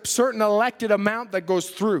there's a certain elected amount that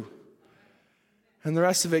goes through. And the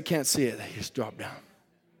rest of it can't see it, they just drop down.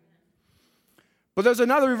 But there's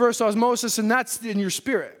another reverse osmosis, and that's in your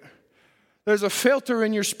spirit. There's a filter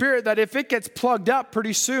in your spirit that if it gets plugged up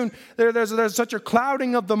pretty soon, there's such a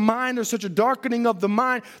clouding of the mind, there's such a darkening of the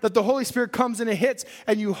mind that the Holy Spirit comes and it hits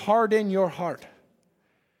and you harden your heart.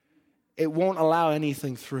 It won't allow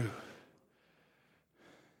anything through.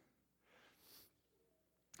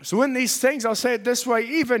 So in these things, I'll say it this way,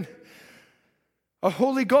 even a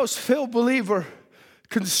Holy Ghost-filled believer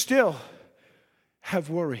can still have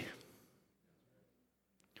worry.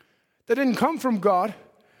 They didn't come from God,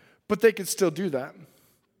 but they could still do that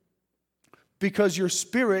because your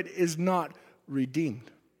spirit is not redeemed.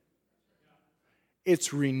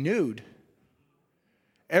 It's renewed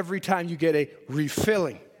every time you get a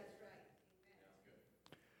refilling.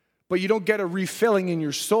 But you don't get a refilling in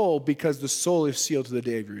your soul because the soul is sealed to the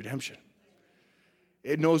day of your redemption.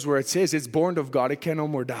 It knows where it's his. It's born of God. It can no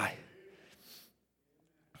more die.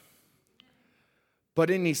 But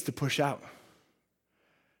it needs to push out.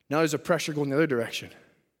 Now there's a pressure going the other direction.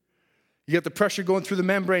 You get the pressure going through the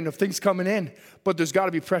membrane of things coming in, but there's got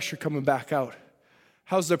to be pressure coming back out.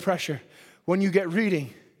 How's the pressure? When you get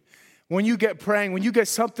reading, when you get praying, when you get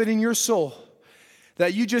something in your soul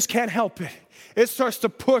that you just can't help it. It starts to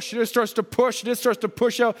push, and it starts to push, and it starts to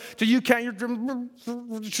push out till you can't.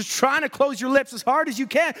 You're just trying to close your lips as hard as you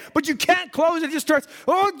can, but you can't close it. It just starts,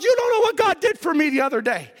 oh, you don't know what God did for me the other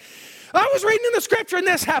day. I was reading in the scripture and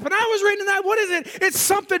this happened. I was reading that. What is it? It's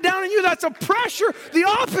something down in you that's a pressure, the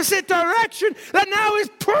opposite direction, that now is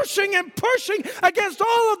pushing and pushing against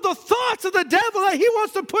all of the thoughts of the devil that he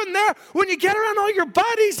wants to put in there when you get around all your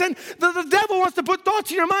buddies, and the devil wants to put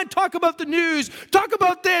thoughts in your mind. Talk about the news. Talk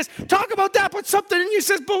about this. Talk about that. Put something in you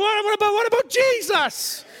says, but what about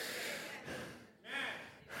Jesus?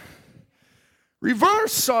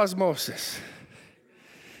 Reverse osmosis.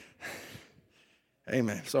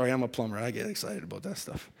 Amen. Sorry, I'm a plumber. I get excited about that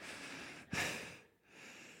stuff.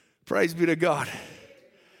 Praise be to God.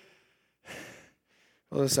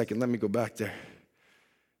 Hold on a second. Let me go back there.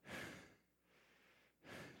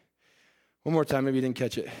 One more time. Maybe you didn't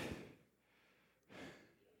catch it.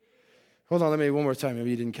 Hold on. Let me one more time.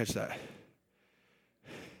 Maybe you didn't catch that.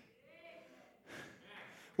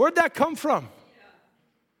 Where'd that come from?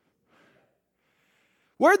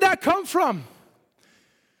 Where'd that come from?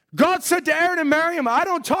 God said to Aaron and Miriam, I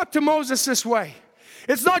don't talk to Moses this way.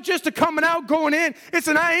 It's not just a coming out, going in. It's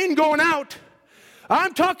an in, going out.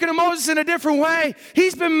 I'm talking to Moses in a different way.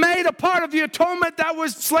 He's been made a part of the atonement that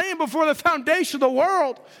was slain before the foundation of the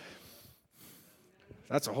world.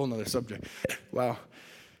 That's a whole nother subject. Wow.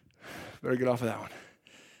 Better get off of that one.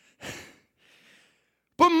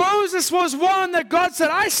 But Moses was one that God said,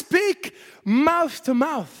 I speak mouth to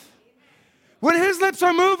mouth. When his lips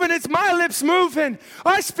are moving, it's my lips moving.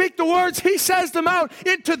 I speak the words, he says them out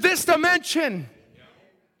into this dimension.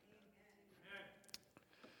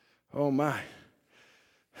 Oh my.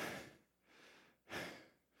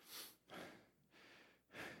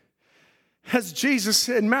 As Jesus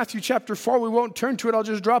in Matthew chapter 4, we won't turn to it, I'll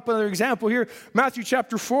just drop another example here. Matthew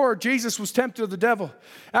chapter 4, Jesus was tempted of the devil.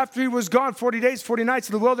 After he was gone 40 days, 40 nights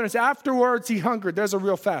in the wilderness, afterwards he hungered. There's a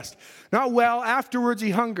real fast. Not well, afterwards he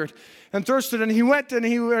hungered and thirsted, and he went and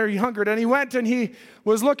he hungered, and he went and he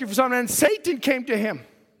was looking for something, and Satan came to him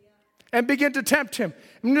and began to tempt him.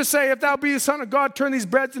 I'm going to say, if thou be the Son of God, turn these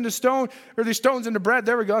breads into stone, or these stones into bread.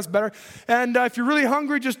 There we go, that's better. And if you're really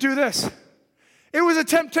hungry, just do this. It was a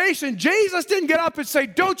temptation. Jesus didn't get up and say,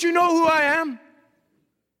 don't you know who I am?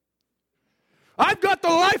 I've got the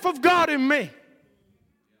life of God in me.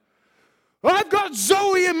 I've got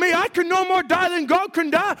Zoe in me. I can no more die than God can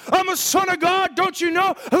die. I'm a son of God. Don't you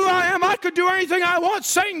know who I am? I could do anything I want.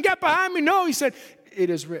 Satan, get behind me. No, he said, it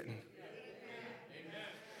is written.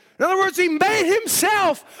 In other words, he made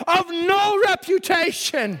himself of no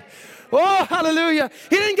reputation. Oh, hallelujah.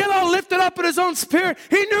 He didn't get all lifted up in his own spirit.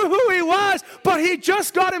 He knew who he was, but he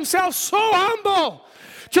just got himself so humble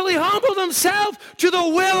till he humbled himself to the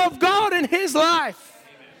will of God in his life.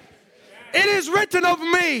 It is written of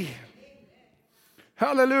me.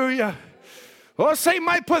 Hallelujah. Oh, Satan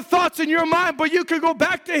might put thoughts in your mind, but you could go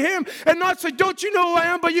back to him and not say, don't you know who I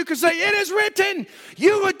am? But you could say, it is written.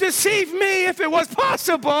 You would deceive me if it was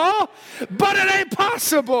possible, but it ain't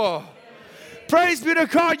possible. Praise be to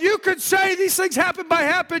God. You could say these things happen by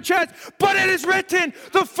happen chance, but it is written,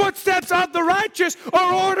 the footsteps of the righteous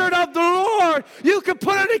are ordered of the Lord. You could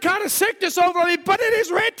put any kind of sickness over me, but it is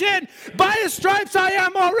written, by his stripes I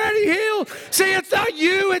am already healed. See, it's not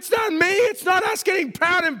you, it's not me, it's not us getting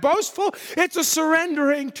proud and boastful. It's a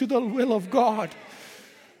surrendering to the will of God.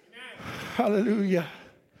 Hallelujah.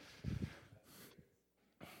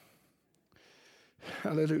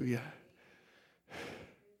 Hallelujah.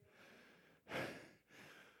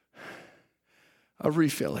 A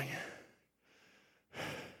refilling.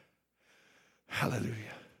 Hallelujah.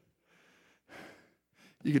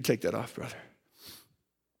 You can take that off, brother.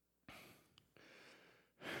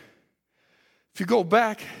 If you go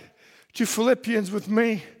back to Philippians with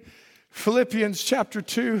me, Philippians chapter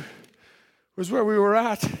 2 was where we were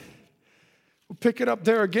at. We'll pick it up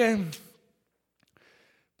there again.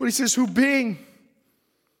 But he says, who being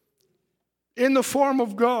in the form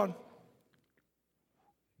of God,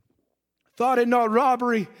 thought it not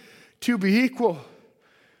robbery to be equal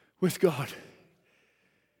with God.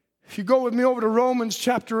 If you go with me over to Romans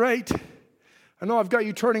chapter 8, I know I've got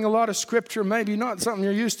you turning a lot of scripture, maybe not something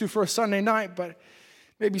you're used to for a Sunday night, but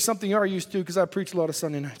maybe something you are used to because I preach a lot of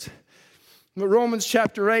Sunday nights. But Romans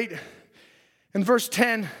chapter 8 and verse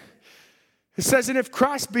 10, It says, and if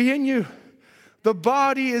Christ be in you, the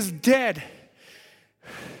body is dead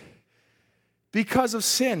because of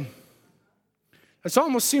sin. It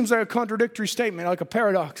almost seems like a contradictory statement, like a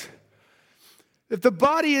paradox. If the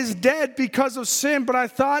body is dead because of sin, but I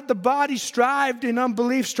thought the body strived in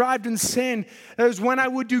unbelief, strived in sin. It was when I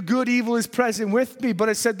would do good, evil is present with me. But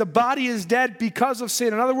it said the body is dead because of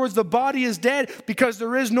sin. In other words, the body is dead because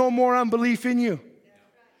there is no more unbelief in you.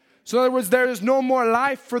 So in other words, there is no more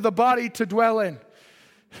life for the body to dwell in.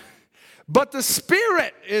 But the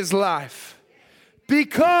spirit is life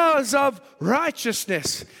because of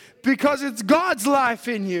righteousness, because it's God's life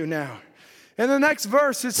in you now. In the next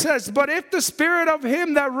verse it says, but if the spirit of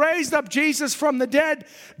him that raised up Jesus from the dead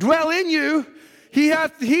dwell in you, he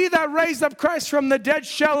that raised up Christ from the dead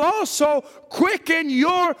shall also quicken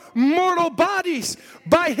your mortal bodies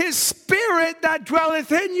by his spirit that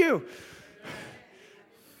dwelleth in you.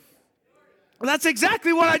 That's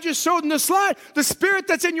exactly what I just showed in the slide. The spirit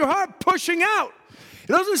that's in your heart pushing out.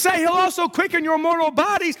 It doesn't say he'll also quicken your mortal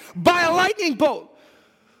bodies by a lightning bolt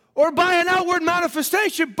or by an outward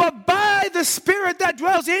manifestation, but by the spirit that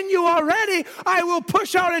dwells in you already, I will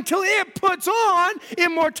push out until it puts on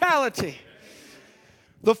immortality.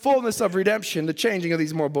 The fullness of redemption, the changing of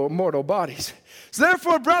these mortal bodies. So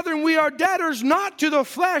therefore, brethren, we are debtors not to the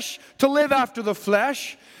flesh to live after the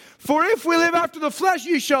flesh. For if we live after the flesh,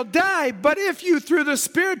 ye shall die. But if you through the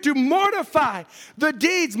Spirit do mortify, put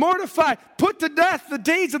to death the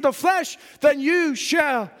deeds of the flesh, then you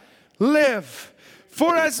shall live.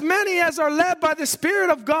 For as many as are led by the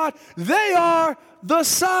Spirit of God, they are the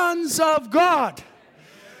sons of God.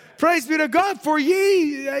 Praise be to God. For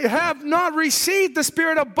ye have not received the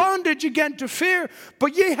spirit of bondage again to fear,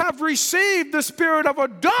 but ye have received the spirit of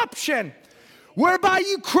adoption, whereby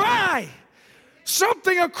you cry.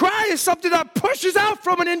 A cry is something that pushes out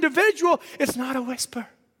from an individual. It's not a whisper.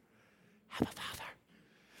 Abba, Father.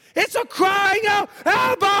 It's a crying out,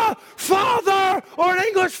 Abba, Father, or in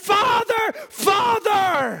English, Father,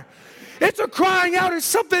 Father. It's a crying out. It's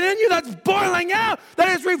something in you that's boiling out, that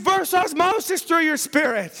is reverse osmosis through your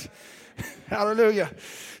spirit. Hallelujah.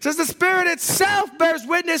 It says the Spirit itself bears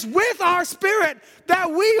witness with our spirit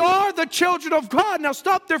that we are the children of God. Now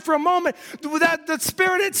stop there for a moment. That the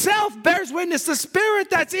Spirit itself bears witness. The Spirit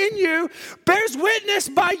that's in you bears witness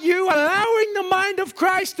by you allowing the mind of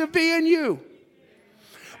Christ to be in you.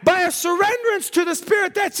 By a surrenderance to the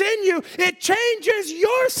Spirit that's in you, it changes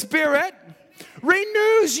your spirit,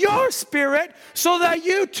 renews your spirit, so that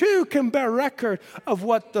you too can bear record of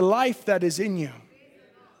what the life that is in you.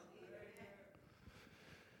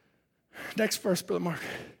 Next verse, Brother Mark.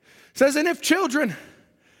 It says, and if children,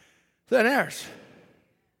 then heirs.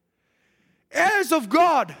 Heirs of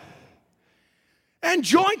God, and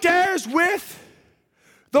joint heirs with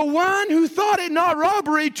the one who thought it not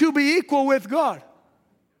robbery to be equal with God.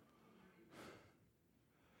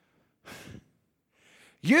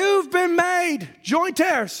 You've been made joint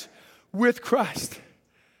heirs with Christ.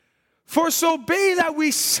 For so be that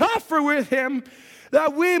we suffer with him,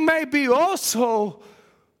 that we may be also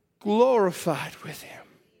glorified with him.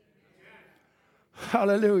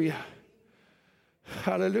 Hallelujah.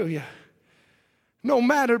 Hallelujah. No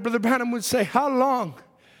matter, Brother Branham would say, how long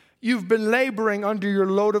you've been laboring under your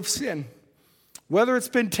load of sin. Whether it's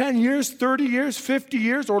been 10 years, 30 years, 50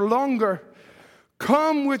 years, or longer.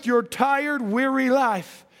 Come with your tired, weary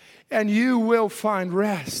life, and you will find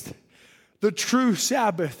rest. The true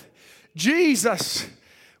Sabbath. Jesus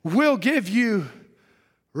will give you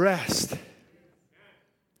rest.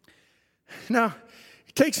 Now,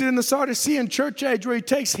 he takes it in the Sardisian church age, where he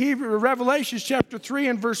takes Revelation chapter 3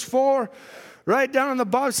 and verse 4. Right down on the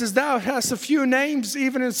bottom, it says, thou hast a few names,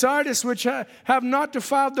 even in Sardis, which have not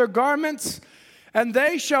defiled their garments, and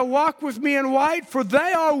they shall walk with me in white, for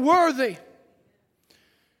they are worthy.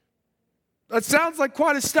 That sounds like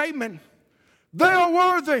quite a statement. They are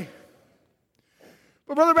worthy.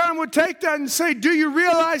 But Brother Branham would take that and say, do you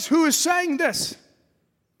realize who is saying this?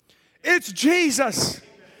 It's Jesus,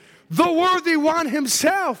 the worthy one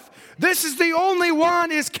himself. This is the only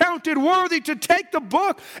one is counted worthy to take the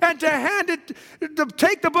book and to hand it, to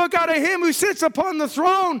take the book out of him who sits upon the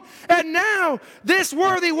throne. And now this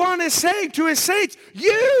worthy one is saying to his saints,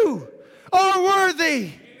 you are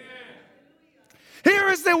worthy. Here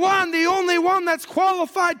is the one, the only one that's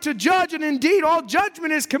qualified to judge, and indeed all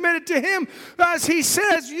judgment is committed to him. As he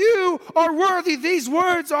says, you are worthy. These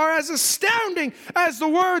words are as astounding as the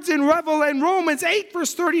words in Romans 8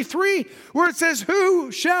 verse 33, where it says,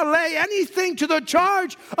 who shall lay anything to the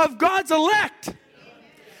charge of God's elect?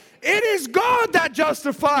 It is God that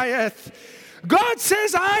justifieth. God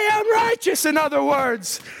says, I am righteous, in other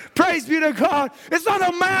words. Praise be to God. It's not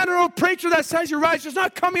a man or a preacher that says you're righteous. It's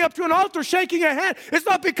not coming up to an altar shaking a hand. It's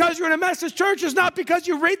not because you're in a message church. It's not because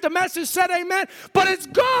you read the message, said amen. But it's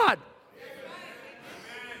God.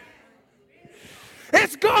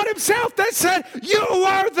 It's God himself that said, you're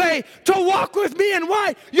worthy to walk with me in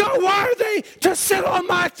white. You're worthy to sit on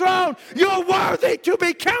my throne. You're worthy to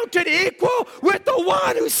be counted equal with the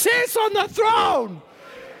one who sits on the throne.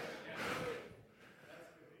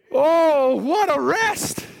 Oh, what a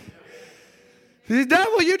rest. The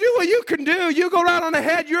devil, you do what you can do. You go right on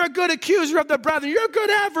ahead. You're a good accuser of the brethren. You're a good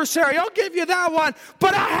adversary. I'll give you that one.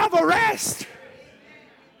 But I have a rest.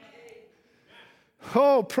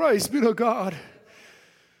 Oh, praise be to God.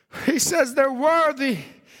 He says they're worthy.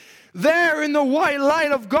 There in the white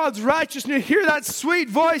light of God's righteousness, hear that sweet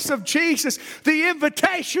voice of Jesus, the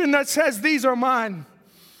invitation that says, these are mine.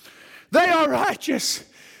 They are righteous.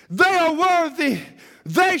 They are worthy.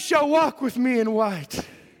 They shall walk with me in white.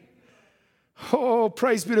 Oh,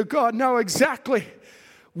 praise be to God. Now exactly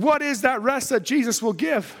what is that rest that Jesus will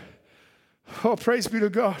give? Oh, praise be to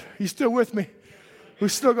God. You still with me?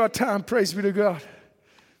 We've still got time. Praise be to God.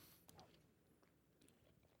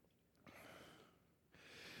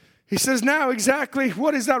 He says now exactly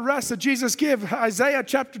what is that rest that Jesus give? Isaiah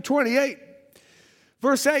chapter 28,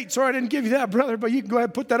 verse 8. Sorry, I didn't give you that, brother, but you can go ahead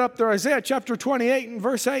and put that up there. Isaiah chapter 28 and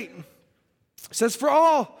verse 8. It says, for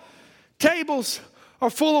all tables are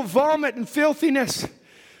full of vomit and filthiness,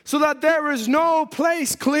 so that there is no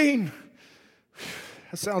place clean.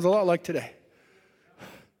 That sounds a lot like today.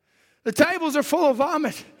 The tables are full of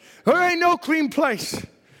vomit. There ain't no clean place.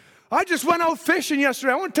 I just went out fishing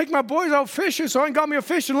yesterday. I want to take my boys out fishing, so I got me a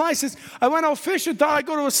fishing license. I went out fishing, thought I'd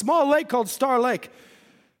go to a small lake called Star Lake.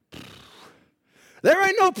 There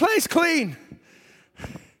ain't no place clean.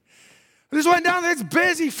 I just went down there. It's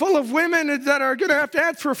busy, full of women that are going to have to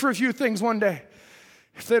answer for a few things one day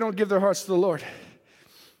if they don't give their hearts to the Lord.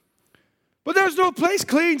 But there's no place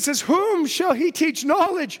clean. It says, whom shall he teach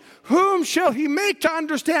knowledge? Whom shall he make to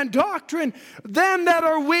understand doctrine? Them that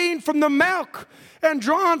are weaned from the milk and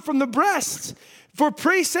drawn from the breasts. For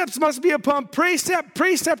precepts must be upon precept,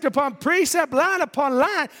 precept upon precept, line upon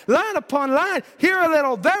line, line upon line, here a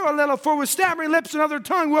little, there a little, for with stammering lips and other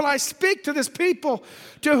tongue will I speak to this people,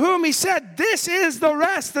 to whom he said, this is the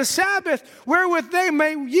rest, the Sabbath, wherewith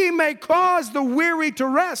ye may cause the weary to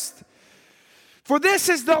rest. For this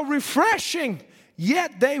is the refreshing,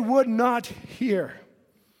 yet they would not hear.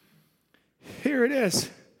 Here it is,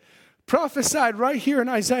 prophesied right here in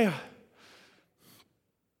Isaiah.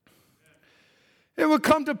 It would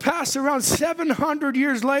come to pass around 700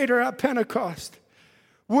 years later at Pentecost,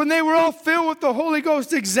 when they were all filled with the Holy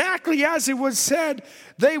Ghost, exactly as it was said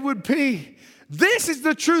they would be. This is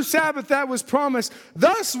the true Sabbath that was promised.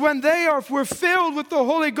 Thus, when they were filled with the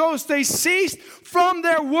Holy Ghost, they ceased from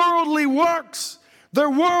their worldly works, their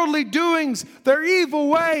worldly doings, their evil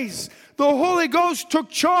ways. The Holy Ghost took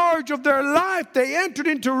charge of their life. They entered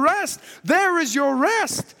into rest. There is your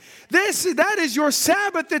rest. That is your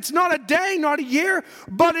Sabbath. It's not a day, not a year,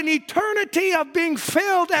 but an eternity of being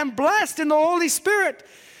filled and blessed in the Holy Spirit.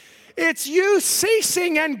 It's you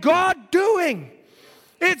ceasing and God doing.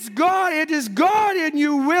 It's God. It is God in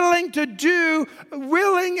you willing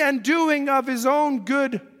and doing of his own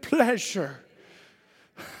good pleasure.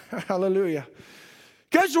 Hallelujah.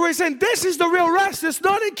 Because we're saying this is the real rest. It's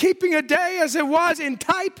not in keeping a day as it was in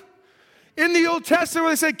type. In the Old Testament,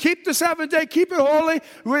 they said, keep the seventh day, keep it holy.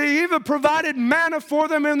 We even provided manna for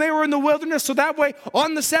them, and they were in the wilderness, so that way,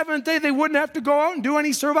 on the seventh day, they wouldn't have to go out and do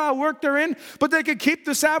any servile work therein, but they could keep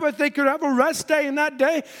the Sabbath. They could have a rest day in that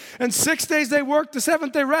day, and 6 days they worked, the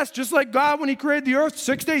seventh day rest, just like God, when he created the earth,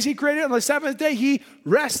 6 days he created it, on the seventh day, he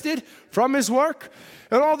rested from his work.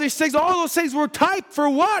 And all these things, all those things were type for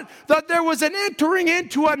what? That there was an entering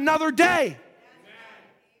into another day.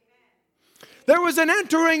 There was an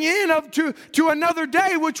entering in to another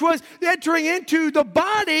day, which was entering into the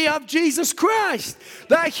body of Jesus Christ,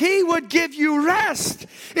 that he would give you rest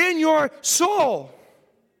in your soul.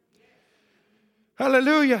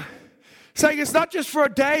 Hallelujah. Saying it's not just for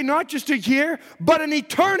a day, not just a year, but an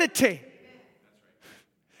eternity.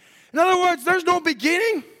 In other words, there's no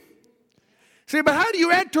beginning. See, but how do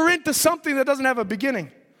you enter into something that doesn't have a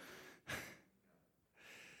beginning?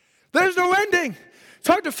 There's no ending. It's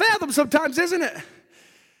hard to fathom sometimes, isn't it?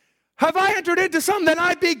 Have I entered into something that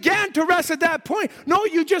I began to rest at that point? No,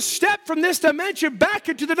 you just stepped from this dimension back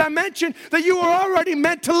into the dimension that you were already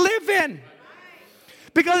meant to live in.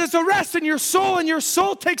 Because it's a rest in your soul, and your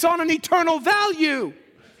soul takes on an eternal value.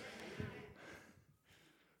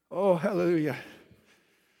 Oh, hallelujah.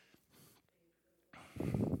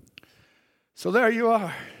 So there you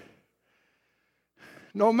are.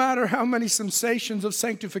 No matter how many sensations of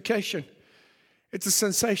sanctification, it's a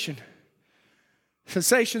sensation.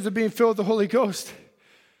 Sensations of being filled with the Holy Ghost.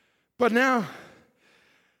 But now,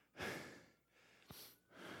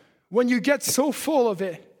 when you get so full of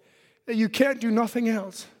it that you can't do nothing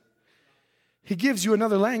else, He gives you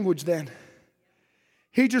another language then.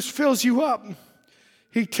 He just fills you up.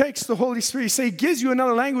 He takes the Holy Spirit. He gives you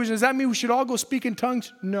another language. Does that mean we should all go speak in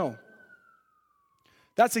tongues? No.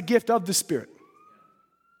 That's a gift of the Spirit.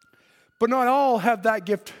 But not all have that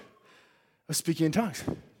gift of speaking in tongues.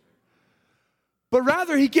 But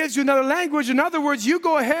rather, He gives you another language. In other words, you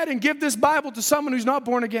go ahead and give this Bible to someone who's not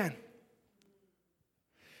born again.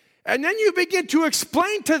 And then you begin to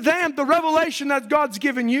explain to them the revelation that God's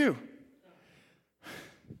given you.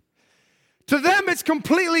 To them, it's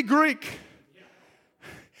completely Greek.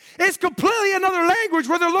 It's completely another language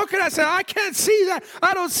where they're looking at it and saying, I can't see that.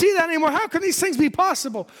 I don't see that anymore. How can these things be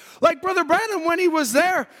possible? Like Brother Branham, when he was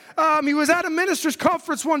there, he was at a minister's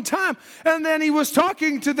conference one time, and then he was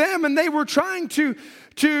talking to them, and they were trying to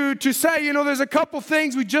say, you know, there's a couple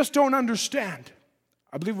things we just don't understand.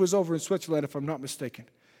 I believe it was over in Switzerland, if I'm not mistaken.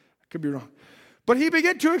 I could be wrong. But he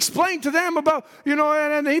began to explain to them about, you know,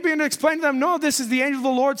 and he began to explain to them, no, this is the angel of the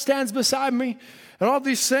Lord stands beside me. And all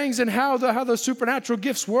these things, and how the supernatural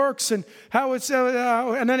gifts works, and how it's,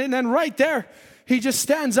 and then right there, he just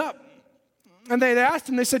stands up. And they asked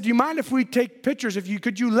him, they said, do you mind if we take pictures?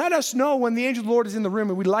 Could you let us know when the angel of the Lord is in the room,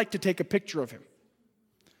 and we'd like to take a picture of him?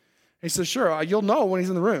 He said, sure, you'll know when he's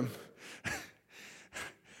in the room.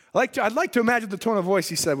 I'd like to imagine the tone of voice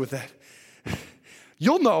he said with that.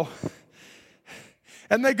 You'll know.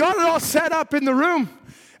 And they got it all set up in the room.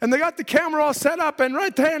 And they got the camera all set up, and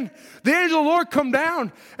right then, the angel of the Lord come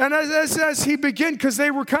down. And as he began, because they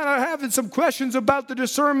were kind of having some questions about the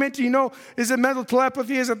discernment, you know, is it mental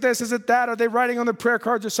telepathy, is it this, is it that, are they writing on the prayer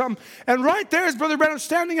cards or something? And right there, as Brother Branham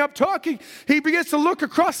standing up talking, he begins to look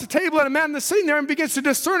across the table at a man that's sitting there and begins to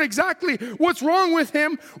discern exactly what's wrong with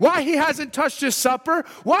him, why he hasn't touched his supper,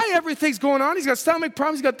 why everything's going on. He's got stomach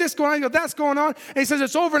problems, he's got this going on, he's got that's going on. And he says,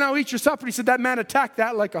 it's over now, eat your supper. He said, that man attacked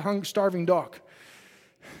that like a starving dog.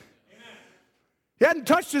 He hadn't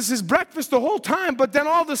touched his breakfast the whole time, but then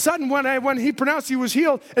all of a sudden when he pronounced he was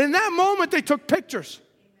healed, and in that moment they took pictures.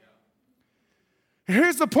 And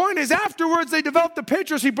here's the point is afterwards they developed the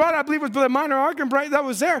pictures. He brought, I believe it was Brother Minor Argenbright that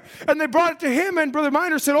was there, and they brought it to him, and Brother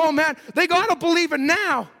Minor said, oh man, they got to believe it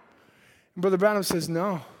now. And Brother Branham says,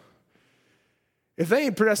 no. If they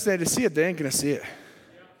ain't predestinated to see it, they ain't going to see it.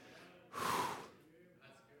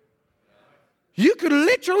 You could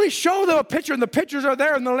literally show them a picture, and the pictures are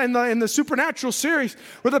there in the Supernatural series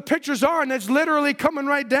where the pictures are, and it's literally coming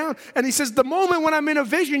right down. And he says, the moment when I'm in a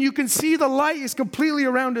vision, you can see the light is completely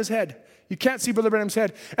around his head. You can't see Brother Branham's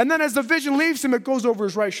head. And then as the vision leaves him, it goes over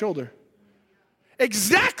his right shoulder.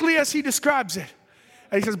 Exactly as he describes it.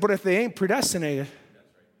 And he says, but if they ain't predestinated,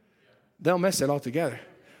 they'll mess it all together.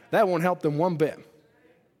 That won't help them one bit.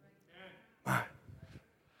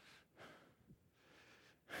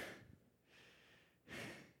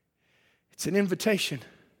 It's an invitation.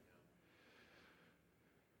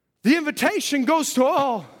 The invitation goes to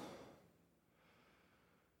all.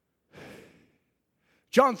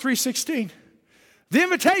 John 3:16. The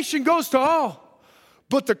invitation goes to all,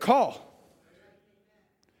 but the call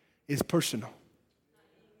is personal.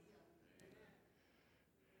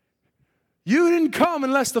 You didn't come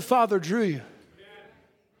unless the Father drew you.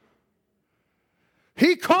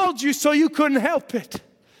 He called you so you couldn't help it.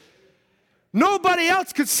 Nobody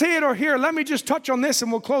else could see it or hear it. Let me just touch on this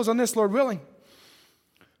and we'll close on this, Lord willing.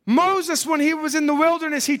 Moses, when he was in the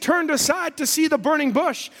wilderness, he turned aside to see the burning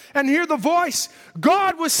bush and hear the voice.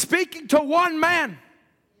 God was speaking to one man.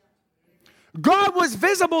 God was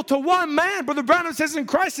visible to one man. Brother Branham says in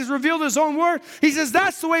Christ has revealed his own word. He says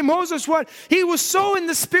that's the way Moses was. He was so in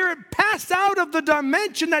the spirit, passed out of the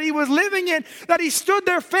dimension that he was living in, that he stood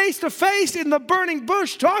there face to face in the burning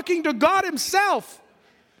bush talking to God himself.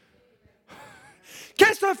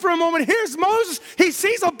 Catch that for a moment. Here's Moses. He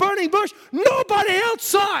sees a burning bush. Nobody else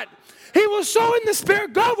saw it. He was so in the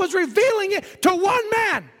spirit, God was revealing it to one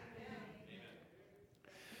man.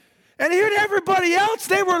 And here to everybody else,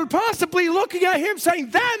 they were possibly looking at him saying,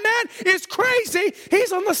 that man is crazy.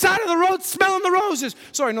 He's on the side of the road smelling the roses.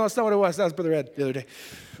 Sorry, no, that's not what it was. That was Brother Ed the other day.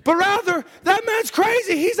 But rather, that man's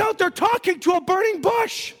crazy. He's out there talking to a burning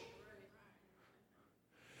bush.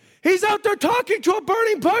 He's out there talking to a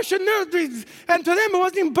burning bush, and to them it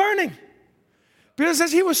wasn't even burning. Because it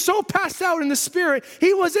says he was so passed out in the spirit,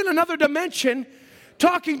 he was in another dimension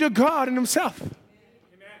talking to God and himself.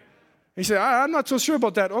 Amen. He said, I'm not so sure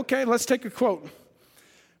about that. Okay, let's take a quote.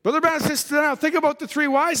 Brother Brown says, now think about the three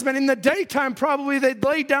wise men. In the daytime, probably they'd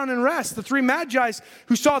lay down and rest. The three magi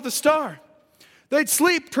who saw the star. They'd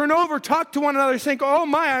sleep, turn over, talk to one another, think, oh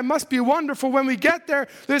my, I must be wonderful when we get there.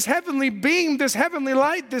 This heavenly beam, this heavenly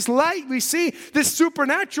light, this light we see, this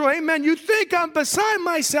supernatural, amen. You think I'm beside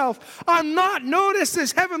myself. I'm not. Notice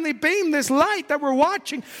this heavenly beam, this light that we're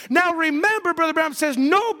watching. Now remember, Brother Brown says,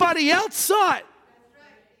 nobody else saw it.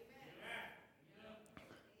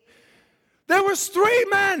 There was three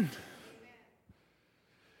men.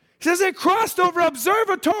 He says they crossed over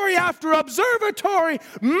observatory after observatory,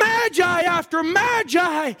 magi after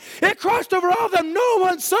magi. It crossed over all of them. No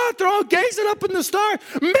one saw it. They're all gazing up in the star,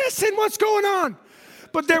 missing what's going on.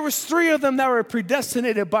 But there was three of them that were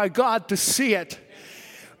predestinated by God to see it.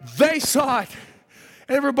 They saw it.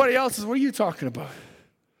 Everybody else is, what are you talking about?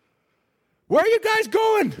 Where are you guys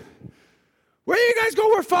going? Where are you guys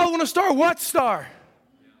going? We're following a star. What star?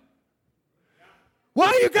 Why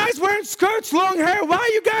are you guys wearing skirts, long hair? Why are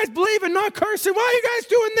you guys believing, not cursing? Why are you guys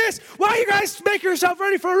doing this? Why are you guys making yourself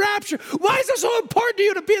ready for a rapture? Why is it so important to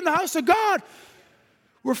you to be in the house of God?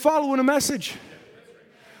 We're following a message.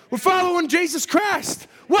 We're following Jesus Christ.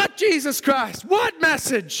 What Jesus Christ? What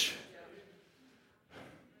message?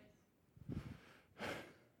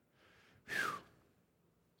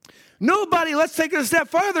 Nobody, let's take it a step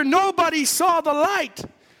further. Nobody saw the light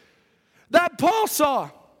that Paul saw.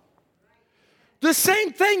 The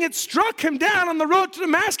same thing, it struck him down on the road to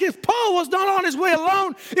Damascus. Paul was not on his way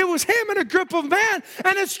alone. It was him and a group of men,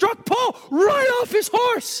 and it struck Paul right off his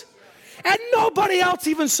horse. And nobody else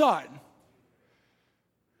even saw it.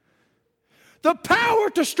 The power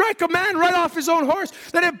to strike a man right off his own horse,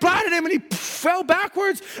 that it blinded him and he fell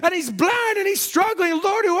backwards, and he's blind and he's struggling.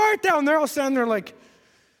 Lord, who art thou? And they're all standing there like,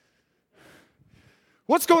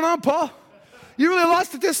 what's going on, Paul? You really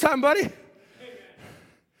lost it this time, buddy.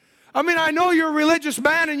 I mean, I know you're a religious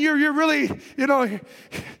man and you're really,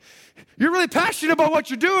 you're really passionate about what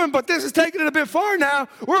you're doing, but this is taking it a bit far now.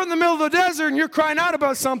 We're in the middle of the desert and you're crying out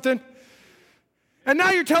about something. And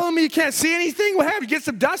now you're telling me you can't see anything? What have you? Get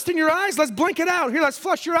some dust in your eyes? Let's blink it out. Here, let's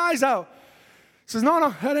flush your eyes out. He says,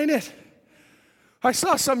 no, that ain't it. I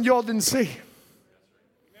saw something y'all didn't see.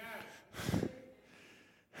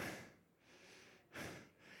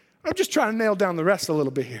 I'm just trying to nail down the rest a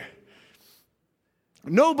little bit here.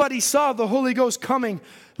 Nobody saw the Holy Ghost coming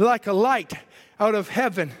like a light out of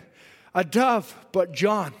heaven, a dove, but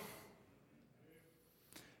John.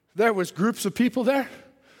 There was groups of people there.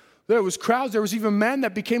 There was crowds. There was even men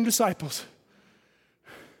that became disciples.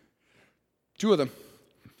 2 of them.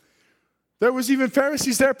 There was even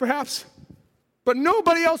Pharisees there perhaps. But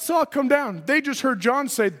nobody else saw it come down. They just heard John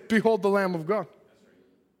say, behold the Lamb of God.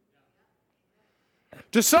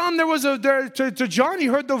 To some, to John, he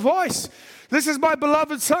heard the voice. This is my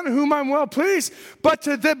beloved son, in whom I'm well pleased. But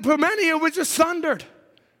to many, it was just thundered.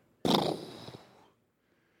 They're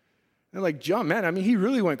like, John, man, I mean, he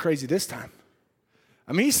really went crazy this time.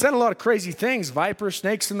 I mean, he said a lot of crazy things. Vipers,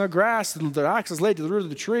 snakes in the grass, the ox is laid to the root of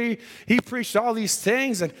the tree. He preached all these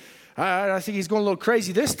things, and I think he's going a little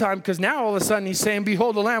crazy this time, because now all of a sudden he's saying,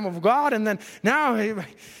 behold the Lamb of God. And then now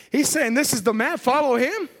he's saying, this is the man, follow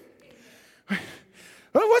him.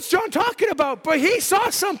 Well, what's John talking about? But he saw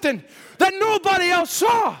something that nobody else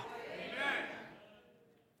saw. Amen.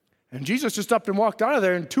 And Jesus just up and walked out of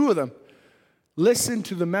there, and 2 of them listened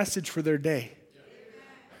to the message for their day.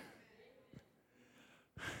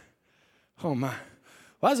 Oh, my.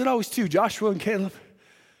 Why is it always 2? Joshua and Caleb.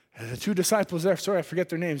 And the 2 disciples there. Sorry, I forget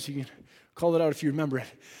their names. You can call it out if you remember it.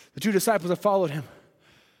 The 2 disciples that followed him.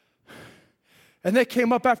 And they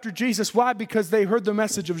came up after Jesus. Why? Because they heard the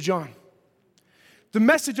message of John. The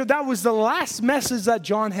message of that was the last message that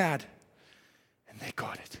John had. And they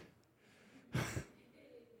got it.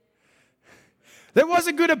 There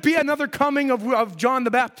wasn't going to be another coming of John the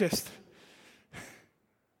Baptist.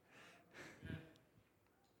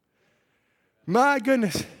 My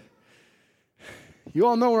goodness. You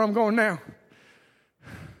all know where I'm going now.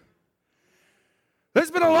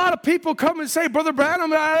 There's been a lot of people come and say, Brother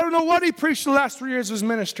Branham, I don't know what he preached the last 3 years of his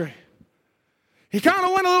ministry. He kind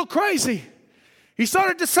of went a little crazy. He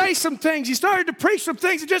started to say some things. He started to preach some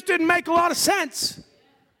things that just didn't make a lot of sense.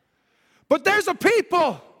 But there's a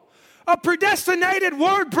people, a predestinated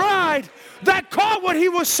word bride, that caught what he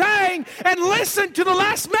was saying and listened to the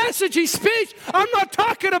last message he speaks. I'm not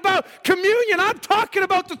talking about communion. I'm talking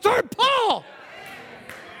about the 3rd Paul.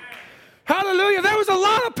 Hallelujah. There was a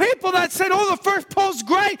lot of people that said, oh, the first pull's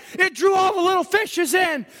great. It drew all the little fishes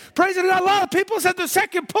in. Praise God. A lot of people said the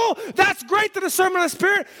second pull, that's great, the discernment of the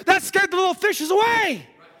Spirit. That scared the little fishes away.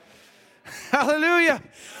 Hallelujah.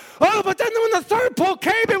 Oh, but then when the third pole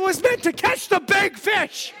came, it was meant to catch the big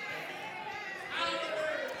fish.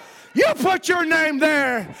 You put your name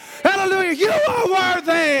there. Hallelujah. You are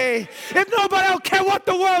worthy. If nobody else cares what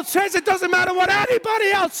the world says, it doesn't matter what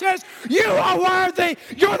anybody else says. You are worthy.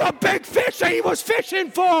 You're the big fish that he was fishing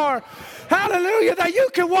for. Hallelujah. That you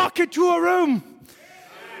can walk into a room.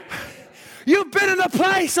 You've been in a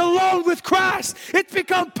place alone with Christ. It's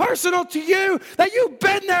become personal to you that you've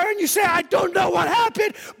been there and you say, I don't know what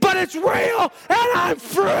happened, but it's real and I'm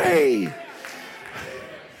free.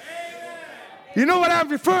 You know what I'm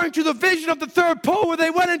referring to? The vision of the third pole where they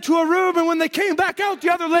went into a room and when they came back out, the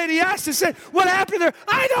other lady asked and said, what happened there?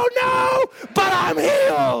 I don't know, but I'm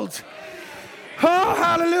healed. Oh,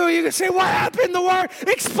 hallelujah. You can say, what happened in the Word?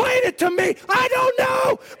 Explain it to me. I don't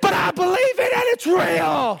know, but I believe it and it's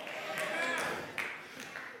real.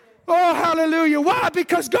 Oh, hallelujah. Why?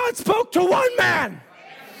 Because God spoke to one man.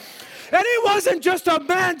 And he wasn't just a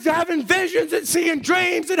man having visions and seeing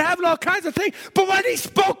dreams and having all kinds of things. But when he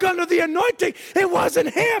spoke under the anointing, it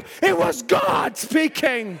wasn't him. It was God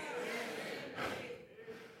speaking.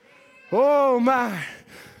 Oh, my.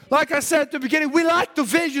 Like I said at the beginning, we like the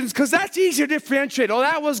visions because that's easier to differentiate. Oh,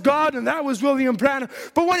 that was God and that was William Branham.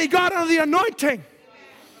 But when he got under the anointing,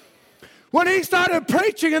 when he started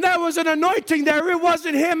preaching and there was an anointing there, it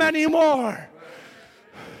wasn't him anymore.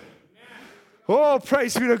 Oh,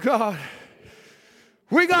 praise be to God.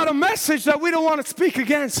 We got a message that we don't want to speak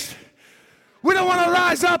against. We don't want to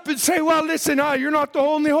rise up and say, well, listen, you're not the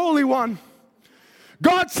only holy one.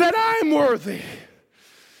 God said, I'm worthy.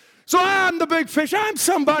 So I'm the big fish. I'm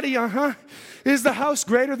somebody, Is the house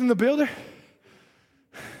greater than the builder?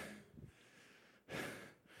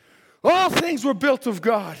 All things were built of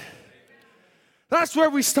God. That's where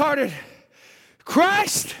we started.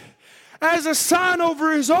 Christ as a son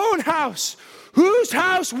over his own house, whose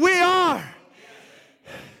house we are.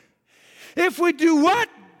 If we do what?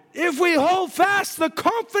 If we hold fast the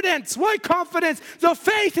confidence. What confidence? The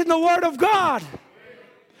faith in the Word of God.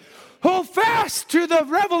 Hold fast to the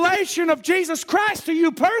revelation of Jesus Christ to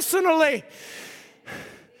you personally.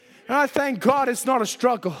 And I thank God it's not a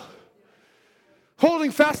struggle.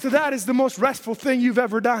 Holding fast to that is the most restful thing you've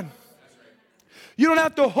ever done. You don't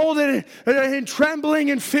have to hold it in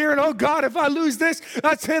trembling and fear and, oh God, if I lose this,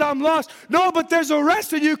 that's it, I'm lost. No, but there's a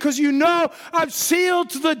rest in you because you know I'm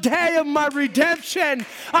sealed to the day of my redemption.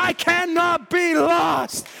 I cannot be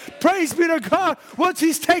lost. Praise be to God. Once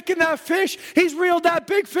he's taken that fish, he's reeled that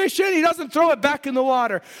big fish in, he doesn't throw it back in the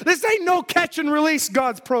water. This ain't no catch and release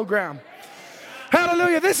God's program.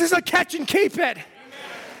 Hallelujah. This is a catch and keep it.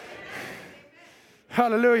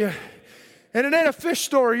 Hallelujah. And it ain't a fish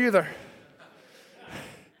story either.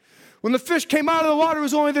 When the fish came out of the water, it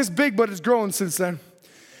was only this big, but it's grown since then.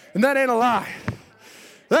 And that ain't a lie.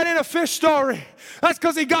 That ain't a fish story. That's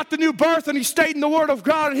because he got the new birth and he stayed in the Word of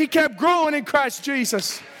God and he kept growing in Christ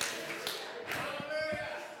Jesus.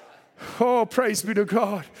 Oh, praise be to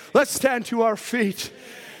God. Let's stand to our feet.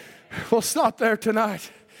 We'll stop there tonight.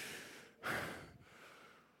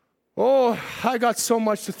 Oh, I got so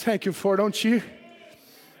much to thank you for, don't you?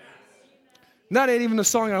 And that ain't even the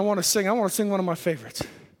song I want to sing. I want to sing one of my favorites.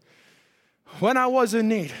 When I was in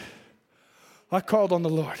need, I called on the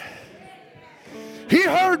Lord. He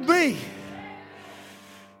heard me.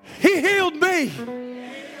 He healed me.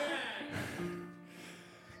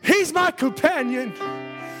 He's my companion.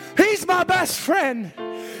 He's my best friend.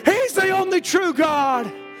 He's the only true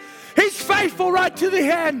God. He's faithful right to the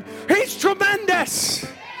end. He's tremendous.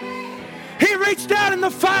 He reached out in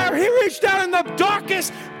the fire. He reached out in the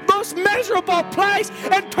darkest, most miserable place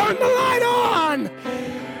and turned the light on.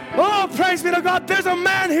 Oh, praise be to God. There's a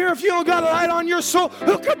man here, if you don't got a light on your soul,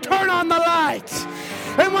 who can turn on the light.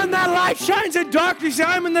 And when that light shines in darkness,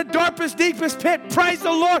 I'm in the darkest, deepest pit. Praise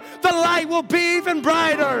the Lord. The light will be even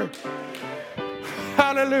brighter.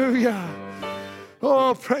 Hallelujah.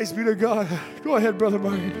 Oh, praise be to God. Go ahead, Brother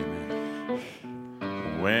Marty.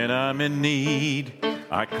 When I'm in need,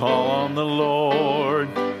 I call on the Lord.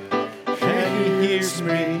 And He hears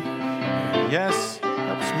me. Yes,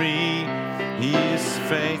 helps me. He is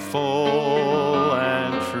faithful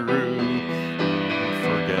and true.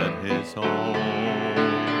 Forget His own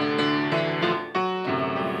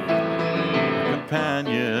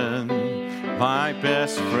companion, my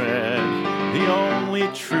best friend, the only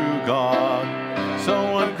true God,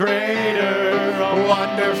 someone greater, a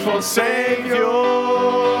wonderful Savior,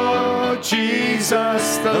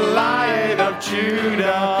 Jesus, the Lion of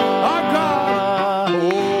Judah. Our God,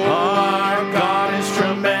 our God is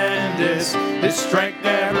tremendous. His strength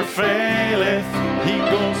never faileth. He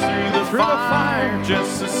goes through the fire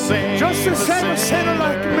just the same a sinner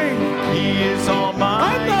like me. He is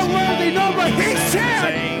almighty. I'm not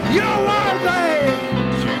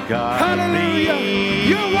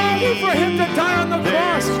pay for him to die on the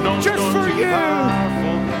cross just for you.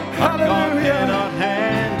 Hallelujah. Cannot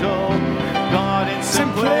handle God in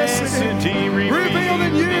simplicity, revealed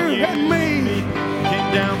in you and me.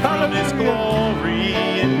 Came down from his glory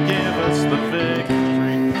and give us the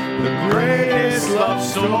victory. The greatest love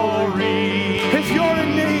story. If you're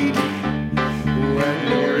in need, when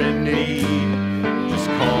you're in need, just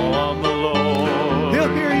call on the Lord.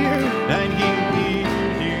 he'll hear you. And he'll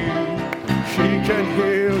heal you. He can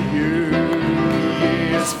heal you.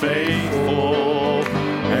 He is faithful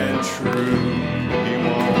and true. He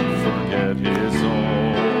won't forget his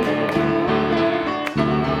own.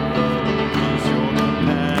 He's your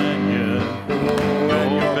companion,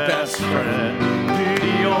 your best friend,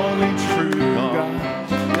 the only true God.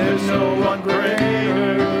 There's no one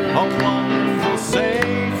greater, a wonderful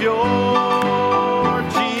Savior,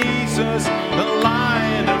 Jesus, the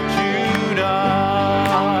Lion of Judah.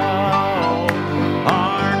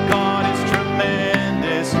 Our God is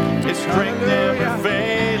tremendous, His strength never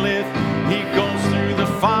faileth. He goes through the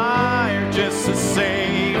fire just to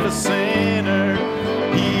save a sinner.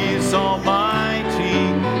 He is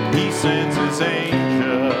almighty, He sends His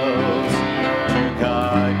angels to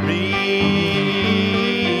guide me.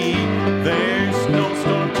 There's no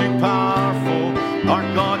storm too powerful our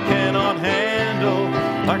God cannot handle.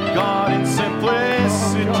 Our God in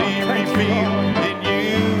simplicity revealed in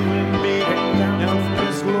you and me. Now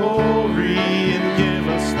His glory and give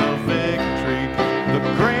us the victory. The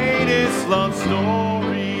greatest love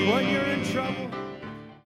story.